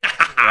 Tony.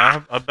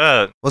 Yeah, I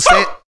bet. Well,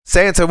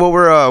 Santa, what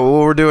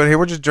we're doing here,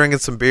 we're just drinking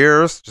some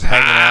beers, just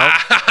hanging out.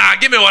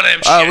 Give me one of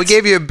them shits. We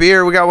gave you a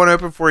beer. We got one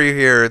open for you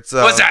here. It's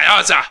What's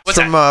that? What's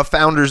from that?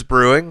 Founders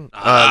Brewing,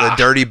 the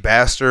Dirty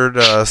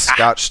Bastard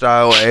Scotch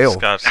style ale.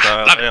 Scotch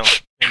style Love ale.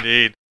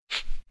 Indeed.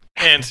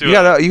 And to You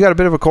got a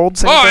bit of a cold,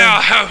 Santa? Oh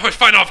yeah, we're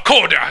fighting off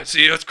cold now.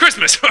 See, it's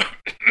Christmas.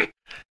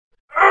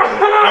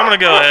 I'm gonna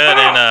go ahead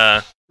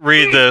and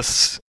read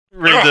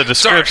the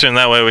description.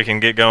 That way we can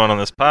get going on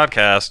this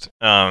podcast.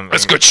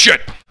 That's good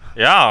shit.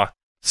 Yeah.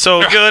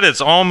 So good,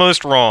 it's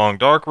almost wrong.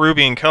 Dark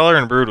ruby in color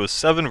and brewed with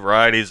 7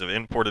 varieties of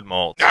imported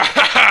malts.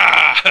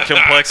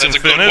 Complex and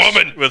That's a good finished,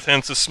 woman. with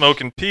hints of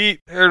smoke and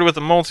peat, paired with a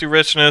malty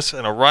richness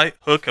and a right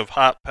hook of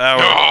hot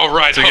power. All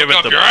right, to hook give it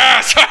up the- your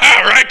ass.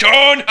 Right,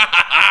 Tone?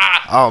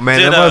 Oh man,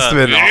 Did, that must have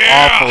been an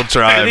yeah. awful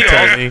drive,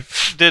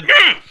 Did he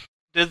Tony.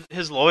 Did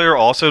his lawyer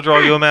also draw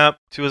you a map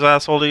to his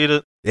asshole to eat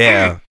it?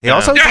 Yeah. He Yeah.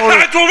 also Yeah, told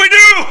that's what we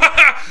do.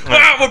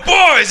 We're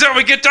boys. And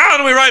we get down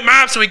and we write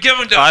maps and we give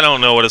them to. I don't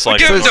know what it's We like.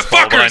 give to them to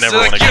football, but I fuckers. never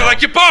want to go.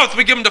 Like you both.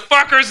 We give them to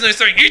fuckers and they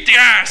say, eat the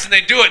ass. And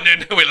they do it.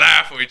 And then we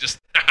laugh and we just.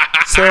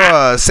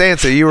 So,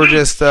 Santa, you were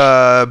just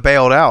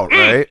bailed out,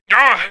 right?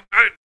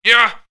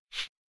 Yeah.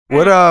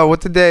 What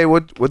did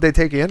they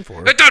take you in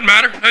for? It doesn't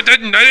matter. I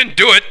didn't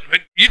do it.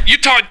 You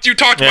talked to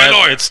my Yeah,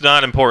 lawyer. it's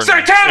not important.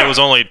 Santana! It was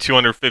only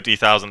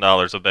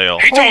 $250,000 of bail.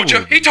 He told you.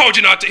 Holy- He told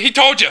you not to. He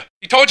told you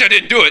I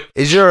didn't do it.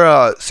 Is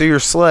your so your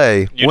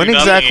sleigh? You when do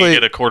nothing, exactly? you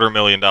get a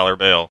 $250,000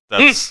 bail.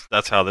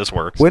 That's how this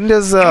works. When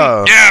does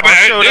Yeah, but our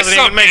show this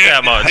doesn't even make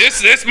that much.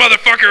 This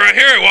motherfucker right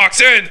here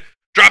walks in,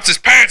 drops his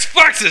pants,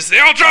 flexes. They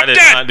all I drop did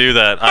dead. not do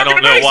that. I Fucking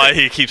don't know why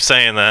amazing. he keeps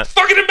saying that.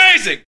 Fucking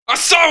amazing. I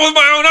saw it with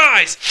my own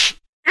eyes.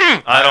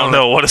 I don't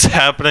know what is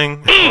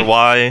happening or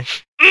why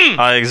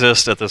I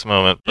exist at this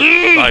moment. But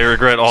I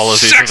regret all of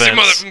these Sexy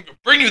events. mother.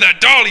 Bring you that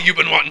dolly you've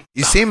been wanting.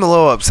 you seem a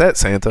little upset,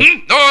 Santa? No,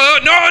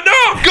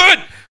 I'm good.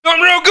 No,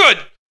 I'm real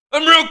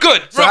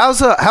good. So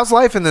how's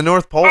life in the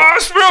North Pole? Oh,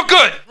 it's real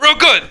good. Real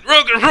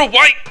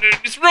white.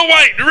 It's real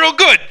white. Real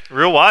good.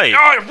 Real white.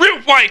 Oh,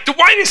 real white. The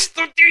whitest.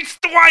 It's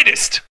the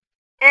whitest.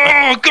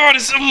 Oh, God,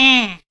 it's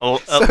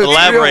it's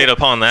Elaborate real-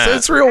 upon So that.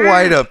 it's real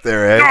white up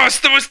there, No, eh? it's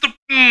the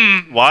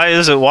Why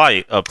is it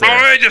white up there?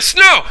 Oh, just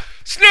snow.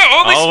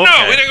 Only Oh,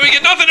 snow. okay. We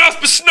get nothing else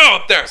but snow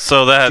up there.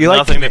 So that had Do you like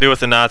nothing to Cana- do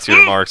with the Nazi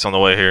remarks on the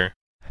way here.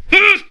 Do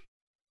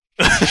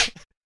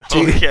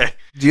you- Okay.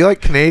 Do you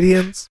like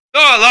Canadians?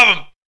 No, I love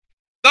them.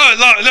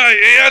 No,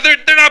 yeah,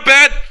 they're not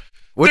bad.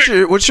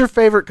 What's your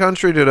favorite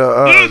country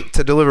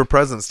to deliver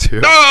presents to?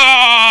 No,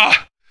 I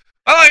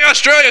like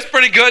Australia. It's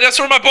pretty good. That's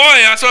where my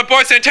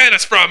boy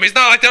Santana's from. He's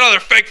not like that other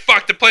fake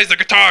fuck that plays the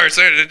guitars.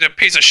 A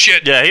piece of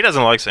shit. Yeah, he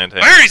doesn't like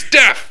Santana. I heard he's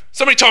deaf.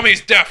 Somebody told me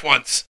he's deaf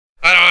once.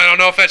 I don't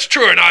know if that's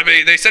true or not. But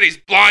they said he's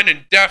blind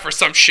and deaf or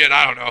some shit.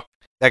 I don't know.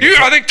 That I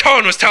guitar- think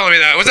Tone was telling me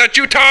that. Was that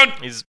you, Tone?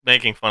 He's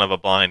making fun of a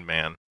blind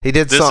man. he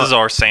did. This is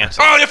our Santa.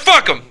 Oh, you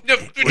fuck him. You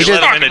We just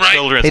let him fuck into him, right?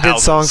 children's He did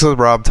houses. songs with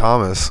Rob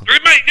Thomas.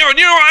 Mate, no, you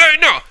know what?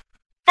 No.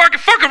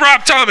 Fuck a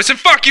Rob Thomas and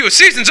fuck you.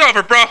 Season's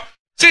over, bro.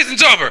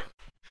 Season's over.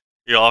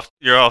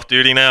 You're off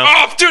duty now?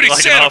 Off duty, Like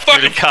an Santa.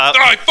 off-duty Fucking cop.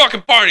 All right,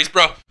 fucking parties,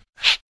 bro.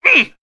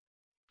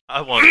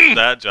 I want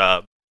that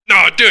job.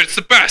 No, dude, it's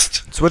the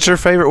best. So what's your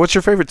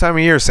favorite time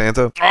of year,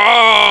 Santa?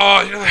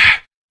 Oh,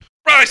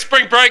 probably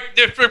spring break.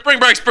 Spring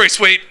break's pretty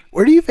sweet.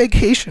 Where do you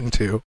vacation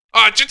to?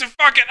 Just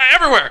fucking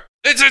everywhere.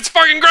 It's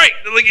fucking great.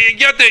 Like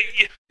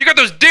you got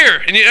those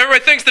deer, and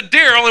everybody thinks the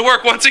deer only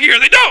work once a year.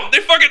 They don't. They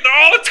fucking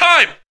all the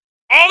time.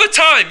 All the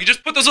time. You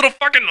just put those little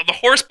fucking the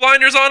horse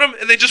blinders on them,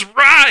 and they just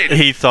ride.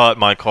 He thought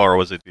my car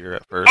was a deer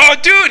at first. Oh,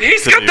 dude,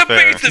 he's To got be the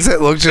fair. biggest. Does it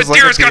look just The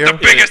like a deer's got deer? the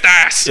biggest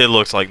ass. It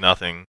looks like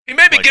nothing. He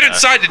made me like get that.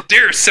 inside the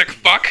deer, sick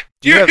fuck.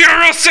 Do you You're have- a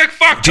real sick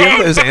fuck, do you have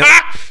Tom. those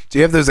Do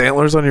you have those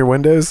antlers on your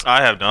windows?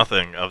 I have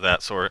nothing of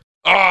that sort.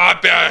 Oh, I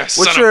bet.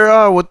 What's your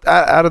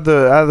out of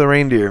the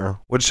reindeer?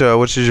 Which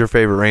is your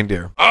favorite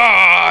reindeer?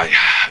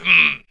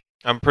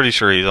 I'm pretty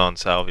sure he's on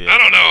Salvia. I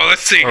don't know.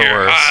 Let's see Or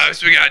here. worse.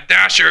 So we got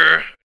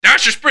Dasher.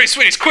 Dasher's pretty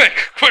sweet. He's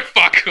quick. Quick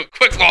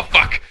little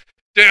fuck.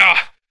 Yeah.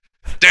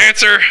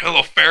 Dancer, a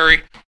little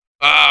fairy.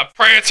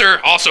 Prancer,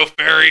 also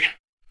fairy.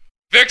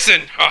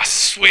 Vixen,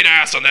 sweet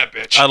ass on that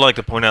bitch. I'd like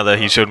to point out that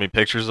he showed me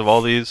pictures of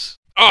all these.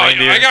 Oh,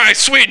 reindeer. I got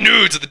sweet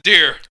nudes of the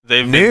deer.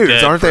 They've been Nudes,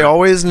 dead aren't for- they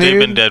always nude? They've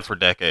been dead for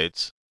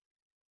decades.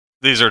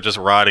 These are just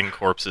rotting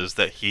corpses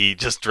that he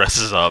just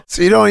dresses up.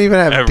 So you don't even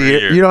have Every deer.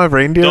 year. You don't have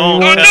reindeer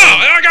Don't- Oh anymore? no,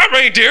 I got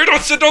reindeer. Don't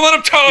let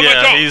him tell him I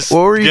Yeah, don't. he's What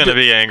were you gonna do-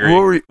 be angry.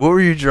 What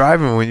were you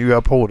driving when you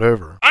got pulled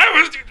over? I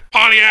was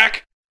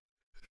Pontiac.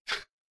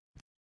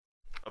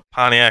 A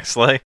Pontiac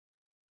sleigh?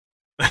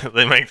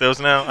 They make those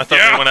now? I thought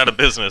Yeah. they went out of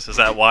business. Is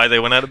that why they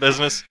went out of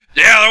business?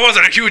 Yeah, there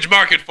wasn't a huge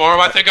market for them.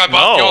 I think I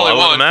bought the No, only I would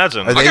one.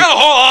 imagine. Are I they- got a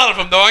whole lot of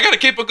them though. I got to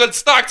keep a good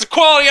stock. It's a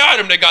quality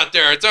item they got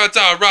there. It's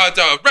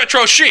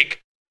retro chic.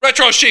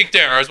 Retro chic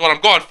there is what I'm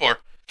going for.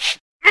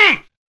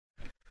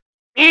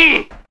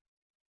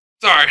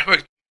 Sorry,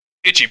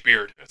 itchy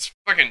beard. It's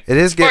fucking. It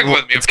is fucking getting.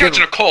 with me. I'm It's catching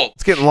getting. a cold.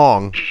 It's getting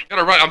long.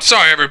 Gotta run. I'm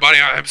sorry, everybody.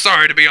 I'm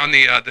sorry to be on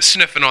the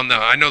sniffing on the.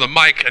 I know the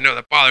mic. I know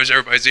that bothers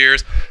everybody's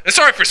ears. And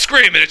sorry for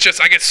screaming. It's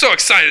just I get so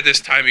excited this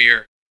time of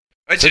year.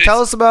 So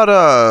tell us about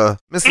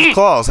Mrs.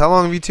 Claus. How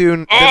long have you two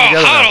been Oh,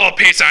 together hot now? old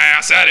piece of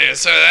ass that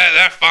is.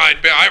 That fine.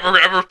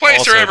 I replace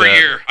Also her every dead.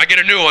 year. I get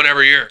a new one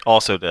every year.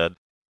 Also dead.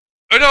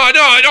 Oh, no, I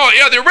know.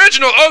 Yeah, the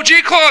original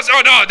OG Claus.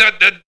 Oh no,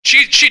 that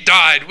she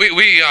died.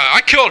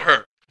 I killed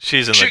her.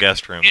 She's in She- the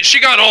guest room. She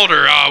got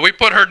older. We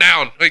put her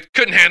down. We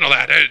couldn't handle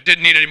that. I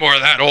didn't need any more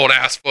of that old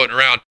ass floating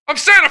around. I'm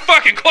Santa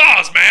fucking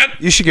Claus, man.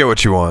 You should get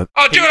what you want.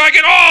 Oh, dude, I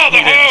get all the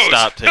He didn't hoes.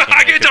 stop taking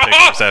I get naked the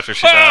pictures after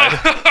she died.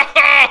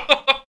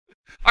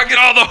 I get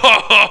all the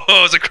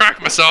hoes. I crack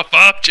myself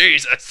up.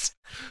 Jesus.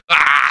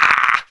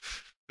 Ah.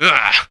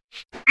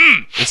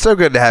 It's so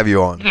good to have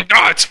you on.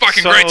 Oh, it's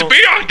fucking great to So- be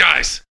on,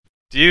 guys.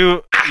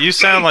 You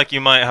sound like you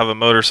might have a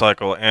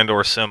motorcycle and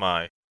or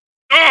semi.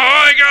 Oh,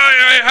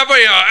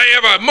 I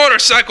have a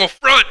motorcycle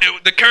front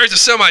that carries a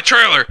semi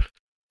trailer.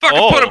 Fucking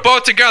Oh. put them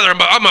both together.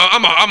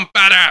 I'm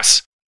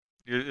badass.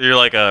 You're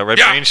like a red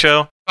Yeah. green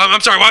show.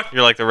 I'm sorry, what?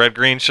 You're like the red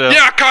green show.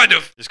 Yeah, kind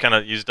of. Just kind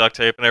of use duct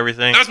tape and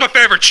everything. That's my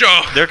favorite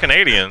show. They're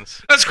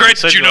Canadians. That's great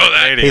said that you know like that.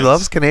 Canadians. He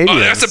loves Oh,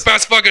 Canadians. that's the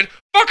best fucking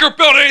fucker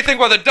built anything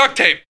with a duct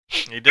tape.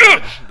 He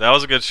did. That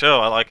was a good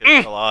show. I like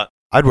it a lot.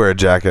 I'd wear a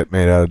jacket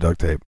made out of duct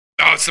tape.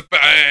 Oh,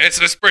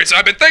 it's pretty. So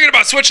I've been thinking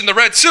about switching the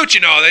red suit.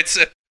 You know,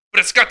 but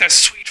it's got that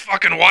sweet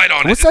fucking white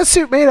on What's it. that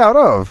suit made out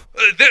of?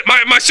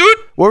 My suit?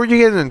 What were you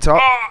getting into?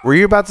 Oh. Were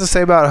you about to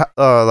say about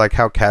like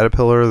how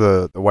Caterpillar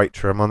the white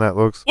trim on that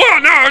looks?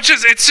 Well, no, it's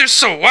just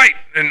so white,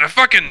 and I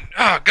fucking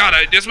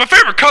it's my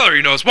favorite color.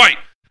 You know, is white.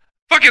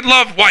 Fucking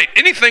love white.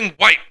 Anything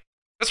white.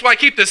 That's why I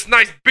keep this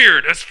nice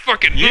beard. That's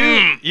fucking.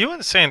 You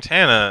and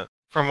Santana,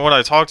 from what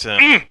I talked to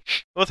him,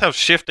 both have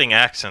shifting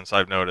accents.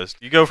 I've noticed.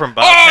 You go from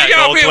Bobcat yeah,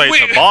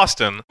 Goldthwait to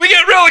Boston. We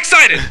get real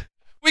excited.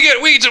 We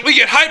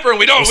get hyper, and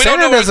we don't Santa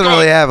know where it's doesn't going.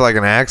 really have like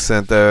an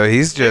accent though.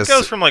 He's It just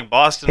goes from like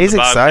Boston he's to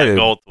Bobcat excited.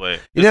 Goldthwait.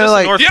 You know, Is this a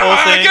like- North Yeah, Pole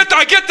I thing? get that.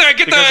 I get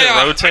Because it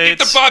I get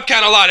rotates? the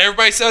Bobcat a lot.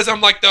 Everybody says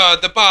I'm like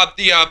the Bob.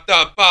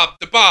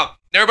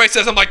 Everybody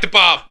says I'm like the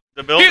Bob.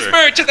 The builder. He's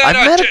married to that.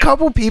 I've met a chick.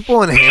 couple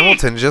people in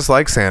Hamilton just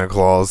like Santa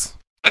Claus.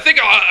 I think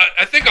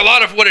a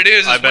lot of what it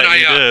is I when bet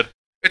you did.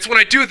 it's when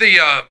I do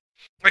the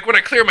like when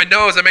I clear my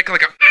nose, I make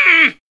like a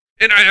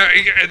and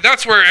and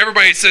that's where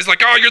everybody says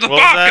like, oh, you're the What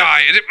was Bob that?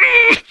 guy,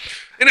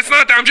 and it's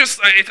not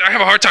that. I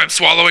have a hard time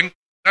swallowing.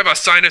 I have a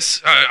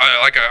sinus,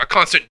 like a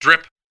constant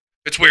drip.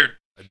 It's weird.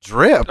 A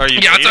drip. Are you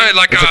Yeah, it's bleeding?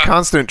 like It's a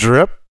constant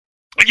drip.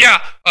 yeah,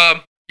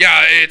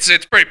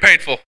 it's pretty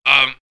painful.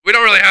 We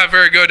don't really have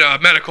very good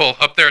medical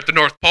up there at the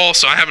North Pole,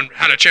 so I haven't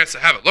had a chance to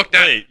have it looked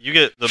at. Wait, you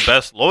get the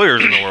best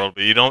lawyers in the world,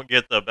 but you don't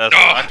get the best Oh.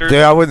 doctors?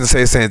 Yeah, I wouldn't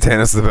say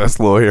Santana's the best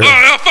lawyer.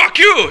 Oh, no, fuck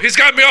you! He's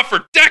got me up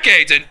for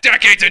decades and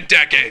decades and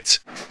decades.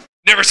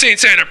 Never seen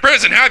Santa in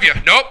prison, have you?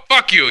 Nope,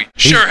 fuck you.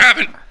 Sure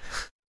haven't.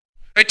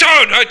 Hey,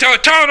 Tone,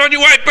 on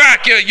your way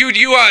back, yeah, you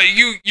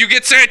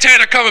get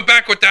Santana coming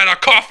back with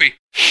that coffee.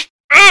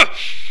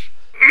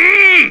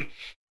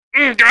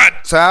 God,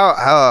 So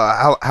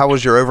how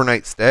was your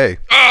overnight stay?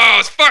 oh,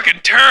 it's fucking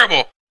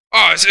terrible.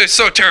 Oh, it's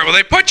so terrible.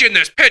 They put you in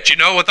this pit, you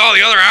know, with all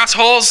the other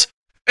assholes,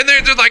 and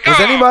they're like, Was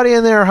oh, anybody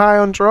in there high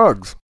on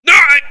drugs? no,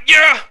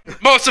 yeah,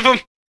 most of them.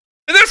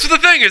 And that's the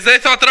thing is, they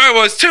thought that I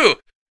was too.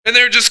 And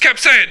they just kept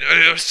saying,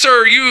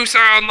 sir, you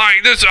sound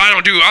like this.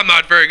 I'm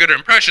not very good at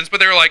impressions, but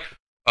they were like,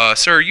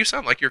 sir, you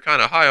sound like you're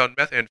kind of high on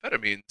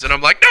methamphetamines. And I'm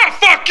like, no,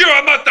 fuck you.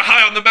 I'm not the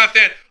high on the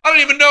methan. I don't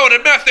even know what a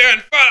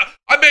methamphetamine.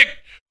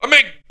 I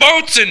make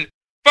boats and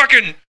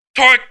fucking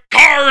toy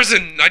cars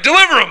and I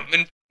deliver them.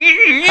 And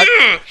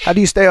yeah. How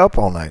do you stay up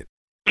all night?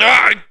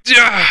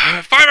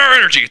 5-hour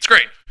energy. It's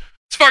great.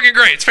 It's fucking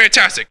great. It's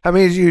fantastic. How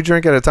many do you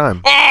drink at a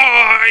time?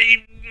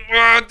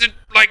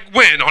 Like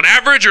when? On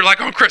average or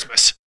like on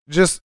Christmas?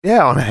 Just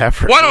on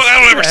average. Well, I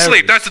don't ever Average.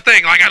 sleep. That's the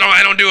thing. Like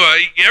I don't do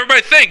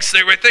everybody thinks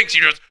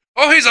you just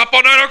Oh, he's up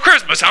all night on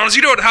Christmas. How's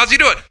he doing?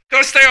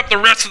 Gonna stay up the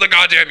rest of the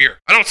goddamn year.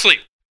 I don't sleep.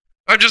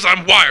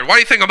 I'm wired. Why do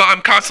you think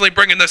I'm constantly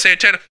bringing the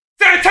Santana?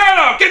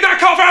 Santana, get that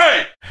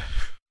coffee!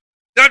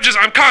 I'm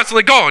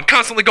constantly going.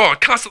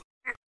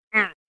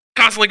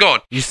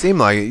 You seem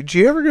like it. Did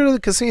you ever go to the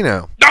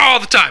casino? All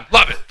the time.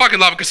 Love it. Fucking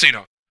love a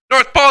casino.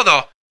 North Pole,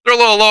 though, they're a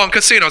little low on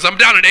casinos. I'm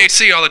down in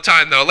AC all the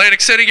time, though.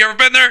 Atlantic City, you ever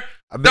been there?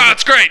 No,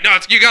 it's great. No,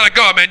 you gotta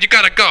go, man. You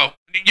gotta go.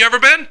 You ever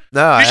been?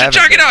 No, you should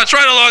check it out. It's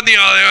right along the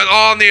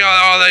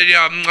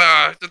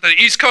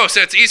East Coast.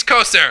 It's East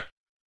Coast there.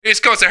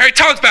 East Coast there. Hey,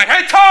 Tone's back.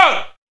 Hey,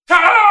 Tone!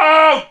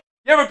 Tone!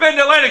 You ever been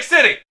to Atlantic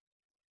City?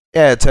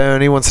 Yeah,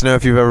 Tony wants to know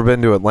if you've ever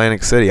been to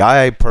Atlantic City.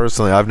 I've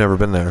never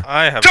been there.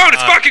 I have. Tone,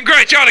 it's fucking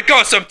great. You ought to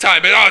go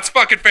sometime. It's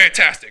fucking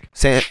fantastic.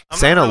 I'm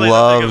Santa not really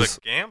that big of a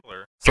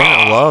gambler.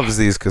 Santa loves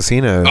these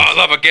casinos. Oh, I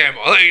love a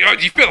gamble.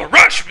 You feel a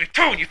rush,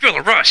 Tone. You feel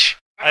a rush.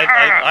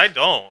 I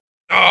don't.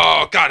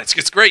 Oh God, it's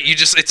great.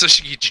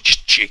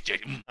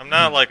 I'm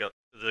not like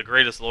the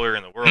greatest lawyer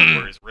in the world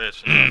where he's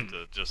rich enough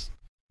to just.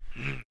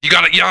 You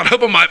gotta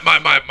help him. My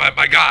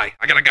guy.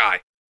 I got a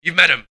guy. You've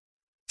met him.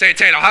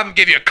 Santana. I'll have him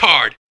give you a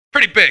card.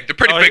 Pretty big. They're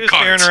pretty big he was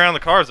cards. carrying around the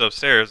cards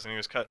upstairs, and he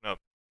was cutting up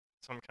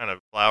some kind of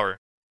flour,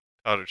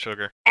 powdered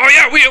sugar. Oh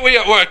yeah, we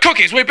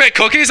cookies. We bake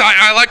cookies.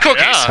 I like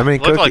cookies. Yeah, How many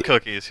look like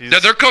cookies?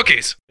 cookies. They're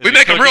cookies. Is We he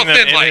make them real cooking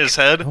thin, in like his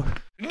head,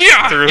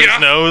 through his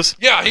nose.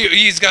 Yeah,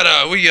 he's got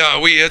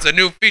it's a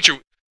new feature.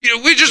 You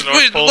know,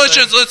 let's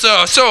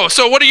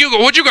so what'd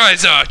you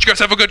guys did you guys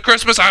have a good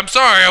Christmas? I'm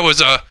sorry I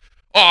was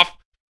off.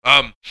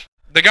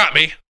 They got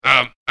me.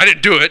 I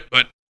didn't do it,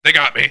 but they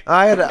got me.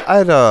 I had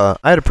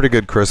a pretty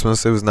good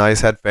Christmas. It was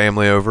nice. Had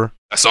family over.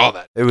 I saw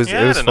that. It was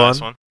fun. Nice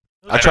one.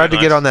 I tried to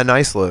get on that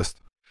nice list.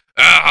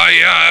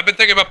 I've been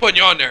thinking about putting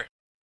you on there.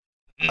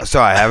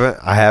 So I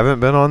haven't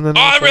been on the.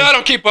 I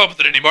don't keep up with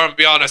it anymore. I'm gonna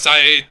be honest.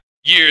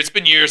 It's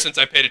been years since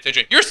I paid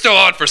attention. You're still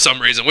on for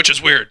some reason, which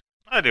is weird.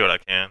 I do what I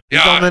can. He's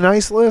on the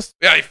nice list.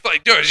 Yeah,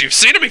 dude, you've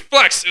seen him. He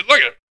flex.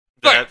 Look at him.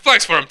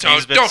 Flex for him, Tone.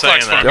 Don't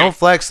flex for him. Don't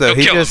flex though. You'll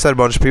He kill just said a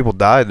bunch of people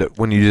died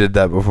when you did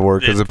that before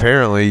because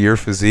apparently your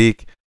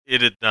physique. It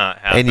did not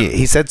happen. And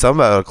he said something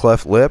about a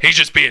cleft lip. He's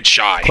just being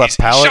shy. Cleft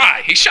palate?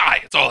 He's shy.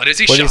 That's all it is.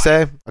 He's What shy. did he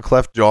say? A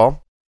cleft jaw?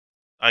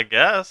 I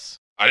guess.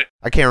 I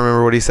can't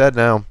remember what he said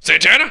now.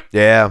 Santana?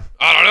 Yeah.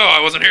 I don't know. I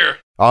wasn't here.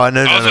 Oh, I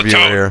know I was none of with you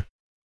were Tone. here.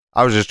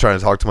 I was just trying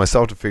to talk to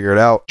myself to figure it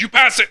out. You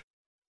pass it.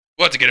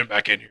 We'll have to get him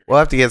back in here. We'll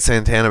have to get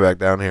Santana back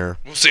down here.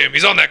 We'll see him.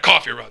 He's on that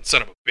coffee run,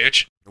 son of a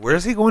bitch.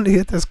 Where's he going to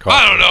get this car?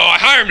 I don't know. I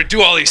hire him to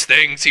do all these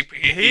things. He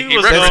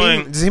was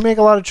going- Does he make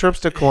a lot of trips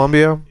to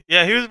Colombia?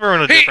 Yeah, he was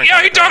brewing a different. Yeah,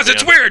 kind he of does. coffee.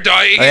 It's weird.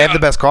 They have the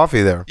best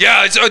coffee there.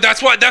 Yeah,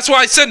 that's why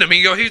I send him.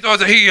 He goes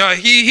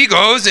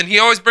and he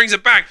always brings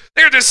it back.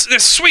 They got this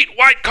sweet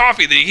white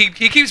coffee that he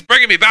keeps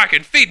bringing me back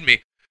and feeding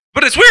me.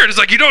 But it's weird. It's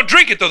like you don't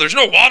drink it though. There's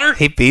no water.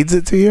 He feeds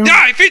it to you?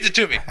 Yeah, he feeds it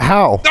to me.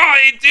 How? No,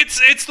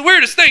 it's the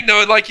weirdest thing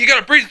though. Like you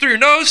gotta breathe it through your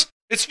nose.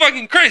 It's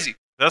fucking crazy.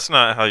 That's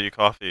not how you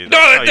coffee.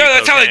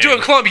 That's how they do it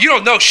in Colombia. You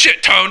don't know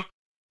shit, Tone.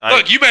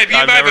 Look, you may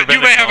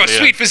have a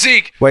sweet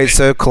physique. Wait,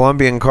 so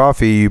Colombian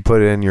coffee you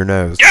put in your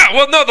nose? Yeah,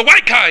 well, no, the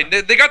white kind.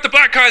 They got the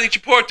black kind that you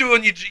pour through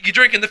and you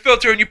drink in the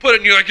filter and you put it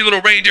in your little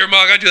reindeer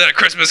mug. I do that at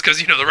Christmas because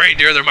the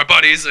reindeer, they're my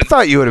buddies. And I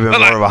thought you would have been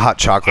more of a hot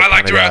chocolate I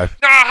like kind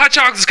of guy. Nah, hot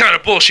chocolate is kind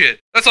of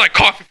bullshit. That's like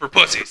coffee for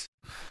pussies.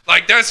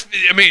 Like that's,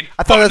 I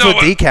thought that's what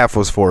decaf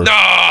was for.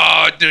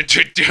 No, don't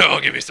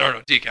get me started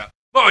on decaf.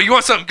 Oh, you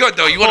want something good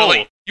though? You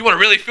want to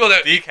really feel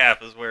that?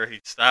 Decaf is where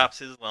he stops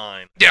his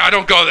line. Yeah, I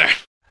don't go there.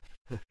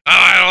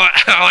 I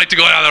don't like to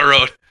go down that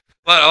road.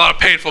 A lot of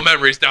painful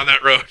memories down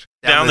that road.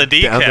 Down the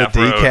decaf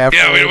road.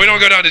 Yeah, we don't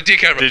go down the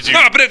decaf road.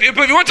 No, but if you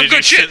want some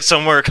good shit. Sit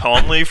somewhere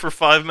calmly for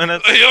 5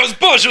 minutes? It was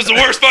bullshit. It was the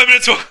worst 5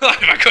 minutes of my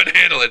life. I couldn't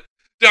handle it.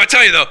 Dude, I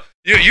tell you though,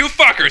 you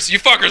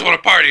fuckers want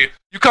to party.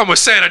 You come with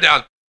Santa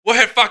down. We'll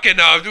hit fucking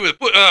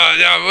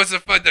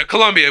the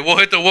Colombia. We'll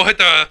hit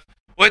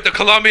the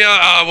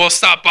Colombia. We'll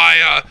stop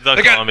by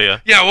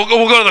Colombia. Yeah, we'll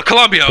go to the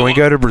Colombia. Can we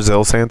go to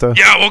Brazil, Santa?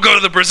 Yeah, we'll go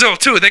to the Brazil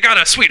too. They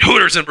got a sweet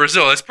Hooters in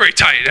Brazil. It's pretty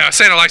tight.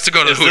 Santa likes to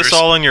go to the Hooters. Is this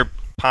all in your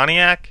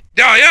Pontiac?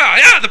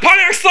 Yeah. The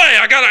Pontiac sleigh.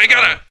 I got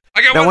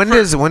now, one.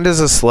 When does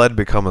a sled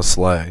become a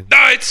sleigh? No,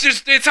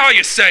 it's how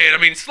you say it. I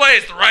mean, sleigh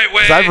is the right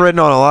way. 'Cause I've ridden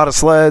on a lot of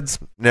sleds,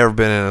 never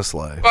been in a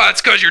sleigh. Well,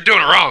 it's because you're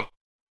doing it wrong.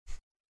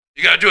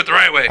 You gotta do it the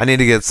right way. I need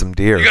to get some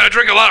deer. You gotta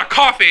drink a lot of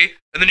coffee,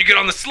 and then you get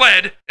on the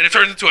sled, and it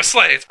turns into a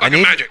sleigh. It's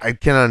fucking magic.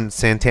 Can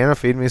Santana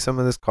feed me some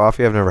of this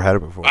coffee? I've never had it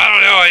before. I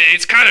don't know.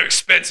 It's kind of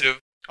expensive.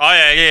 Oh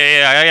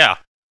yeah.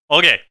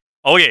 Okay.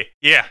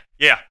 Yeah.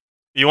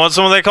 You want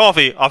some of that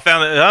coffee? I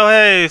found it. Oh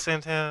hey,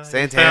 Santana.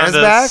 Santana's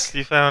back.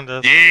 You found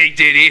us. Yeah, he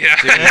did.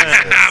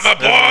 My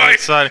boy.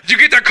 Did you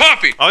get that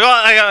coffee?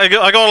 I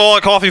got a lot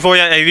of coffee for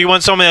you. If you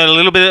want something a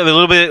little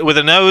bit with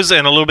the nose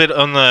and a little bit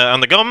on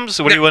the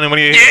gums, what do you want?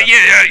 Yeah.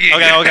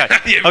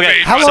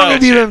 Okay. How long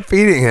have you been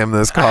feeding him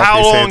this coffee?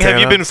 How long Santana? have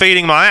you been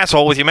feeding my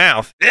asshole with your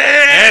mouth?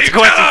 Yeah, That's a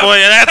question for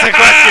you. That's a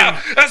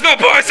question. That's my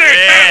boy, Santana.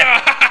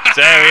 Yeah.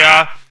 So we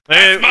are.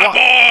 That's my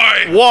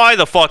boy. Why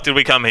the fuck did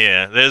we come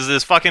here? There's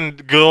this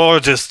fucking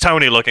gorgeous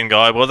Tony-looking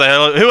guy. What the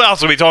hell? Who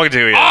else are we talking to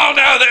here? Oh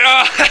no,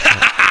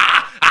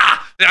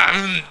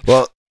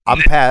 Well, I'm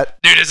Pat.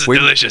 dude, this is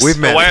delicious. We've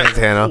met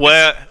Santana.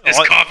 This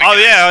coffee, Oh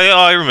guys. yeah,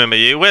 I remember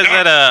you. Where's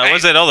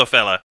that other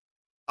fella?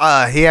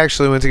 He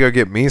actually went to go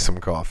get me some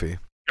coffee.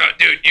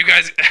 Dude, you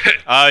guys.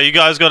 You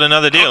guys got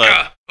another dealer.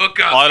 Hook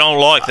up. I don't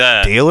like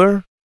that.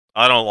 Dealer?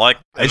 I don't like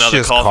It's another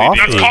just coffee. coffee.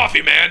 dealer. That's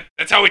coffee, man.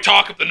 That's how we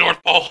talk at the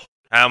North Pole.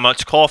 How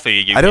much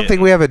coffee you I don't get?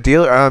 think we have a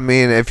dealer. I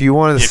mean, if you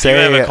want to If say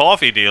you have a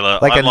coffee dealer,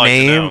 like I'd a like to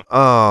name,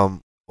 know.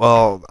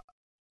 well,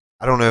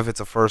 I don't know if it's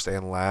a first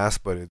and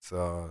last, but it's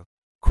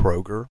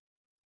Kroger.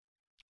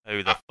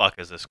 Who the fuck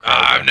is this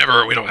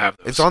Kroger? We don't have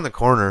those. It's on the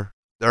corner.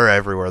 They're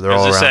everywhere. They're Is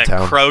all this around that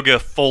town. Kroger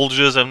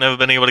Folgers I've never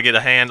been able to get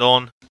a hand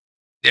on?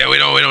 Yeah, we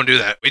don't do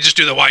that. We just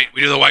do the white.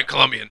 We do the white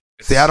Colombian.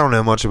 See, I don't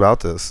know much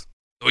about this.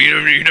 Well,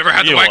 you never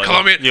had the white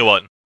Colombian? You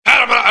what?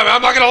 Pat,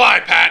 I'm not gonna lie,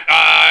 Pat.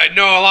 I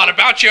know a lot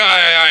about you.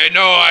 I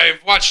know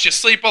I've watched you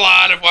sleep a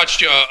lot. I've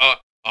watched you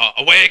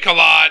awake a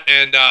lot.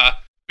 And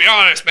be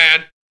honest,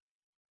 man,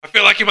 I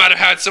feel like you might have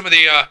had some of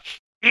the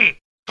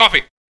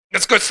coffee.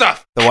 That's good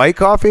stuff. The white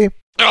coffee?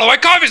 No, the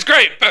white coffee's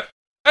great. But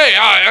hey,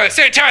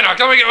 Santana,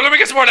 let me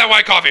get some more of that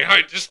white coffee. All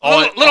right, just little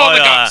on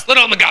the gums.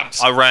 Little on the gums.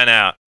 I ran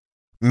out.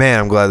 Man,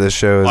 I'm glad this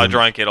show is I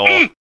drank it all.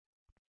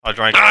 I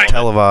drank it all.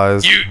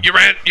 televised. You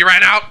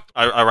ran out.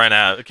 I ran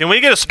out. Can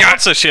we get a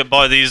sponsorship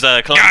by these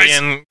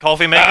Colombian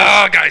coffee makers?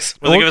 Oh, guys.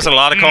 Will they give us a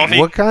lot of coffee?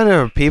 What kind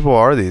of people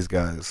are these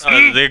guys?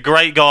 They're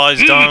great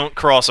guys. Don't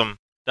cross them.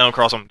 Don't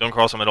cross them. Don't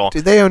cross them at all.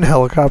 Do they own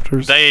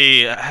helicopters?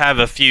 They have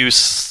a few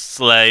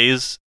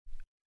sleighs,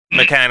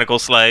 mechanical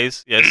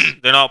sleighs. Yes,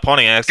 they're not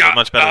Pontiacs. They're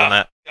much better than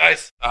that.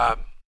 Guys,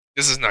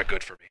 this is not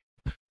good for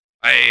me.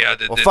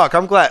 Well, fuck,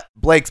 I'm glad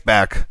Blake's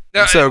back.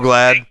 I'm so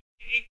glad.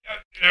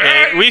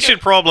 Yeah, we should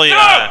probably.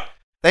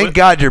 Thank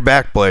God you're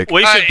back, Blake.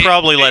 We should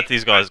probably let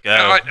these guys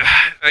go.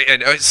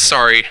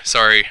 Sorry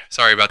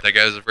about that,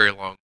 guys. It was a very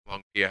long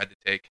pee I had to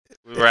take.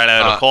 We ran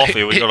out of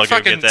coffee. We gotta go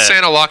fucking get that.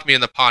 Santa locked me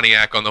in the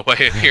Pontiac on the way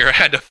in here. I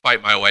had to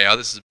fight my way out.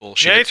 This is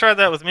bullshit. Yeah, he tried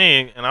that with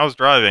me, and I was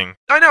driving.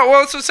 I know.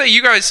 Well, so say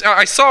you guys.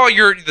 I saw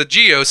the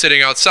Geo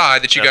sitting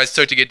outside that you guys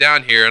took to get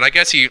down here, and I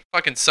guess he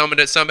fucking summoned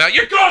it somehow.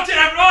 You're goddamn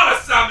right,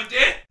 I summoned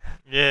it.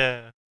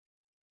 Yeah.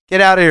 Get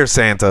out of here,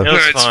 Santa. It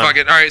was It's fun.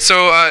 fucking all right.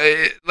 So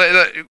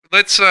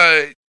let's.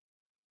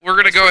 We're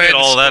gonna go ahead.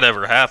 All that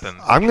ever happened.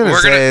 I'm gonna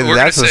We're say gonna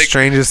that's the say-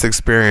 strangest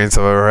experience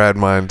I've ever had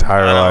in my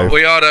entire life.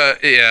 We oughta,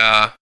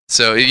 yeah.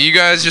 So you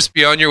guys just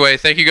be on your way.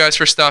 Thank you guys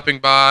for stopping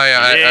by. Yeah.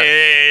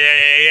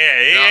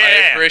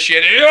 I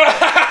appreciate it. You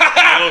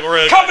look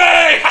real Come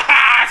in!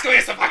 Let's go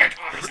get some fucking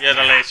coffee. Yeah,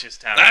 delicious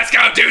time. Let's go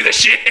do the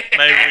shit.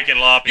 Maybe we can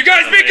lop. You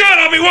guys be good.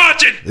 I'll be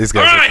watching. These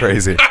guys All are right.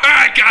 crazy. All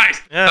right,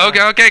 guys. Yeah.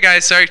 Okay,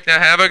 guys. Sorry.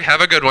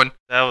 Have a good one.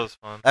 That was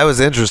fun. That was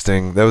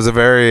interesting. That was a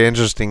very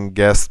interesting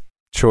guest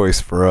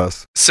choice for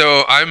us.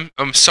 So I'm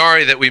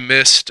sorry that we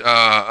missed.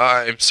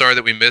 I'm sorry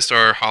that we missed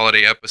our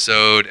holiday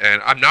episode,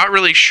 and I'm not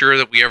really sure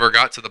that we ever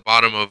got to the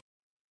bottom of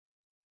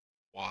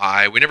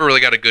why. We never really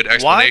got a good Why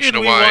explanation did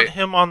of we why. want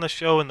him on the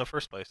show in the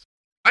first place?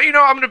 I'm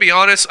going to be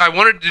honest. I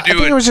wanted to I do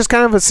think it. it was just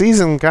kind of a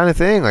season kind of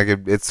thing. Like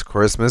it's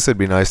Christmas. It'd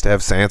be nice to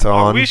have Santa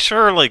Are on. we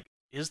sure? Like,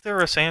 is there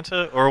a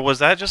Santa, or was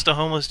that just a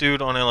homeless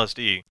dude on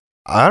LSD?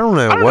 I don't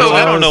know. I don't What know.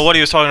 I don't was- know what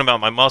he was talking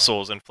about. My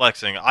muscles and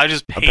flexing. I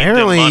just paid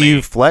Apparently, them money.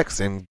 you flexed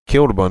and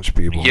killed a bunch of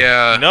people.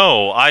 Yeah.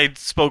 No, I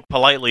spoke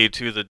politely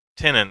to the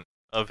tenant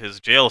of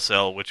his jail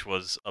cell, which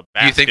was a basket.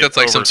 Do you think that's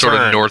like some sort of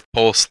overturned. North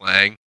Pole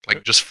slang?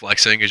 Like just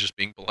flexing is just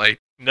being polite?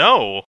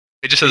 No,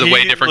 It just has a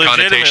way He different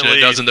connotation than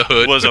it does in the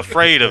hood. was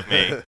afraid of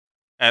me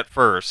at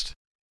first,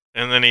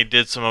 and then he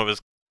did some of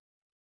his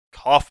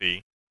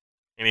coffee,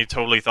 and he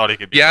totally thought he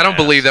could be. Yeah, I don't my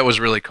believe ass. that was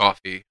really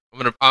coffee. I'm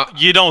gonna.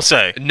 You don't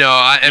say. No,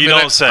 I You mean,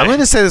 don't say. I'm going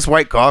to say this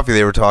white coffee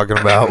they were talking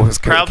about was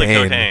Proudly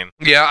cocaine. cocaine.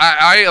 Yeah,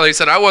 I like I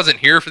said, I wasn't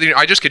here for the.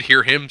 I just could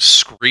hear him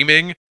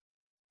screaming,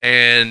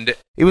 and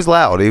He was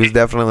loud. He was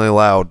definitely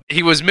loud.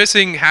 he was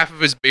missing half of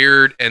his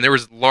beard, and there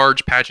was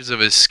large patches of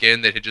his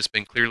skin that had just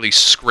been clearly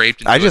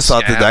scraped. Into I just a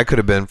thought that scab. that could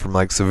have been from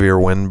like severe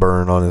wind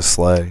burn on his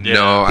sleigh. Yeah.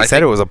 No, He I said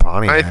think, it was a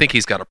Pontiac. I think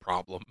he's got a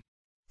problem.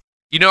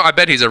 You know, I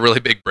bet he's a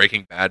really big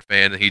Breaking Bad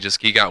fan, and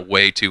he got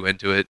way too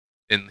into it,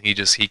 and he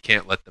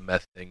can't let the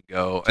meth thing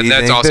go, Do and you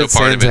that's think also that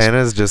part of his.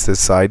 Santana's just his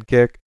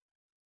sidekick?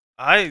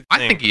 I I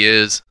think he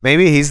is.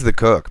 Maybe he's the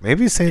cook.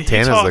 Maybe he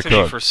Santana's talked the to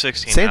me cook. for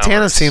 16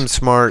 Santana hours. seemed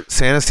smart.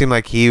 Santa seemed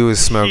like he was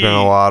smoking He-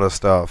 a lot of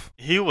stuff.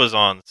 He was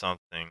on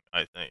something.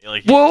 I think.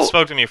 Like he Well,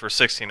 spoke to me for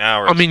 16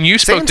 hours. I mean, you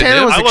spoke to Santana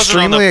him. was I wasn't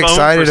on the extremely phone for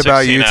excited about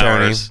you, 16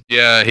 Tony. hours.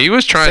 Yeah, he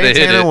was trying to hit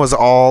Santana it, was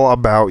all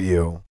about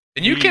you.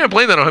 and you can't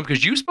blame that on him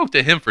because you spoke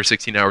to him for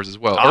 16 hours as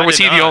well. I Or was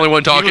he did the not. only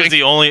one He talking? was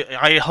the only.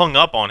 I hung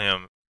up on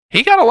him.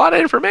 He got a lot of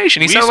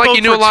information. He We sounded like he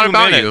spoke knew a for lot 2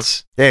 about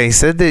minutes. Yeah, he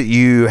said that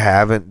you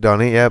haven't done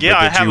it yet, Yeah, but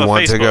I that have you a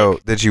want to go.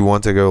 Facebook. That you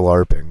want to go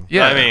LARPing. you.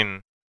 Yeah, I mean,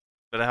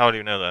 but how do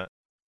you know that?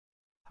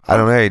 I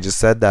don't know. He just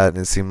said that, and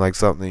it seemed like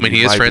something. I mean,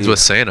 he is friends with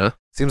Santa.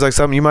 Seems like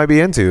something you might be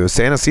into.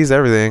 Santa sees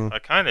everything. I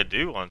kind of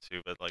do want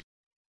to, but like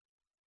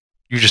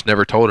You just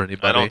never told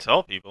anybody. I don't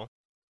tell people.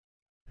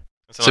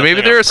 That's So another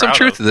maybe thing I there was is some proud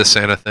truth of. to this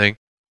Santa thing.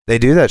 They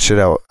do that shit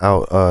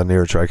out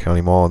near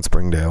Tri-County Mall in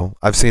Springdale.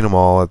 I've seen them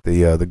all at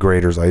the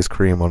Grader's Ice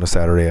Cream on a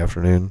Saturday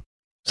afternoon.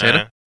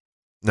 Santa?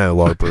 No,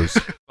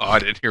 LARPers. Oh, I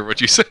didn't hear what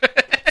you said.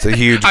 It's a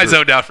huge I group.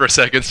 zoned out for a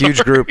second. Huge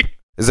sorry. group.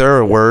 Is there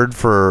a word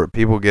for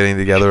people getting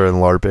together and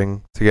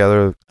LARPing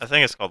together? I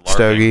think it's called LARPing.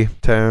 Stogie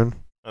tone?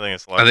 I think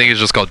it's LARPing. I think it's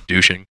just called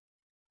douching.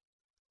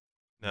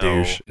 no,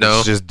 Douche. No.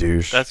 It's just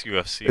douche. That's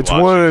UFC. It's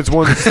watching.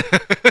 one.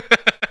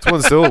 It's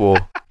one syllable.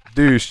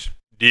 Douche.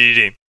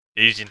 DJ.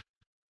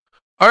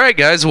 All right,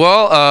 guys.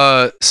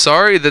 Well,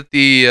 sorry that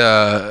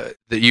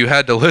that you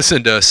had to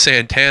listen to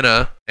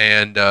Santana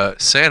and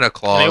Santa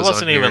Claus. And it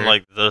wasn't on even here.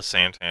 like the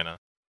Santana.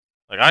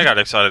 Like I got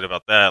excited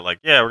about that. Like,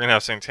 yeah, we're gonna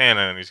have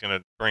Santana, and he's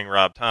gonna bring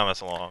Rob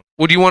Thomas along.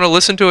 Would you want to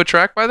listen to a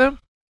track by them?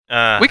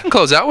 We can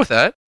close out with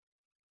that.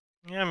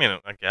 Yeah, I mean,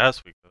 I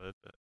guess we could.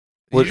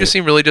 But You just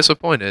seem really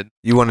disappointed.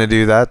 You want to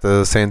do that?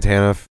 The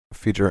Santana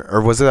feature,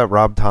 or was it that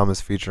Rob Thomas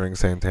featuring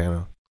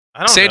Santana? I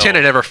don't Santana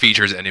know. never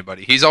features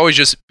anybody. He's always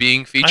just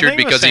being featured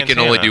think it was because he can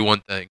only Santana. do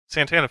one thing.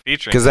 Santana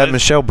featuring. Because that I-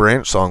 Michelle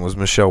Branch song was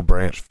Michelle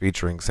Branch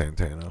featuring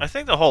Santana. I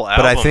think the whole But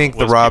album. I think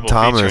the was Rob people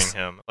Thomas-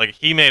 featuring him. Like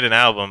he made an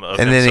album of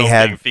And then he himself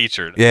had- being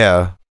featured.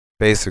 Yeah,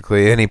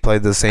 basically, and he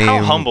played the same.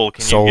 How humble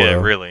can solo. you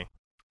get, really?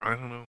 I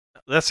don't know.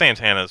 That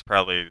Santana is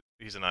probably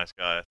he's a nice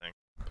guy. I think.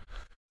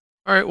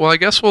 All right. Well, I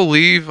guess we'll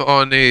leave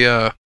on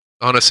a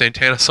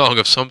Santana song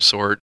of some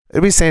sort.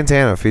 It'd be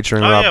Santana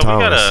featuring Oh Rob yeah,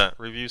 Thomas. we gotta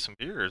review some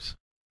beers.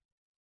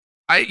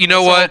 You know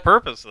That's the whole what?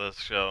 purpose of this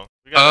show.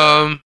 We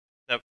got Um.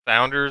 that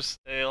Founders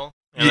Ale,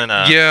 and then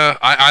Yeah.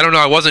 I don't know.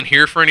 I wasn't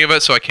here for any of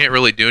it, so I can't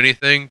really do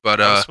anything.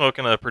 But I'm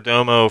smoking a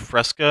Perdomo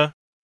Fresca,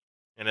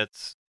 and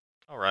it's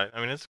all right. I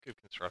mean, it's good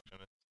construction.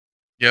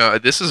 yeah,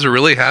 this is a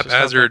really It's just not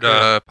haphazard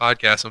that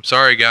podcast. I'm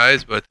sorry,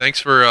 guys, but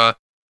thanks for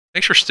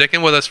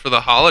sticking with us for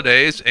the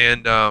holidays.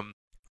 And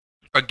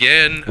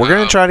again, We're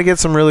gonna try to get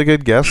some really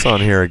good guests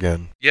on here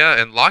again. Yeah,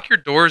 and lock your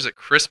doors at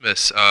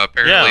Christmas.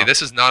 Apparently, Yeah.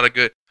 this is not a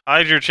good.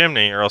 Hide your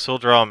chimney, or else he'll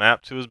draw a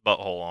map to his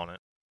butthole on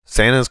it.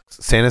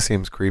 Santa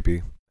seems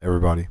creepy.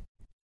 Everybody.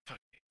 Fuck,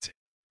 I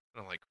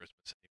don't like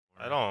Christmas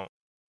I anymore.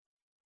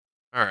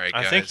 don't. All right,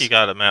 guys. I think he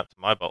got a map to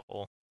my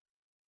butthole.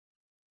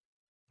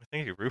 I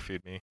think he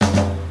roofied me.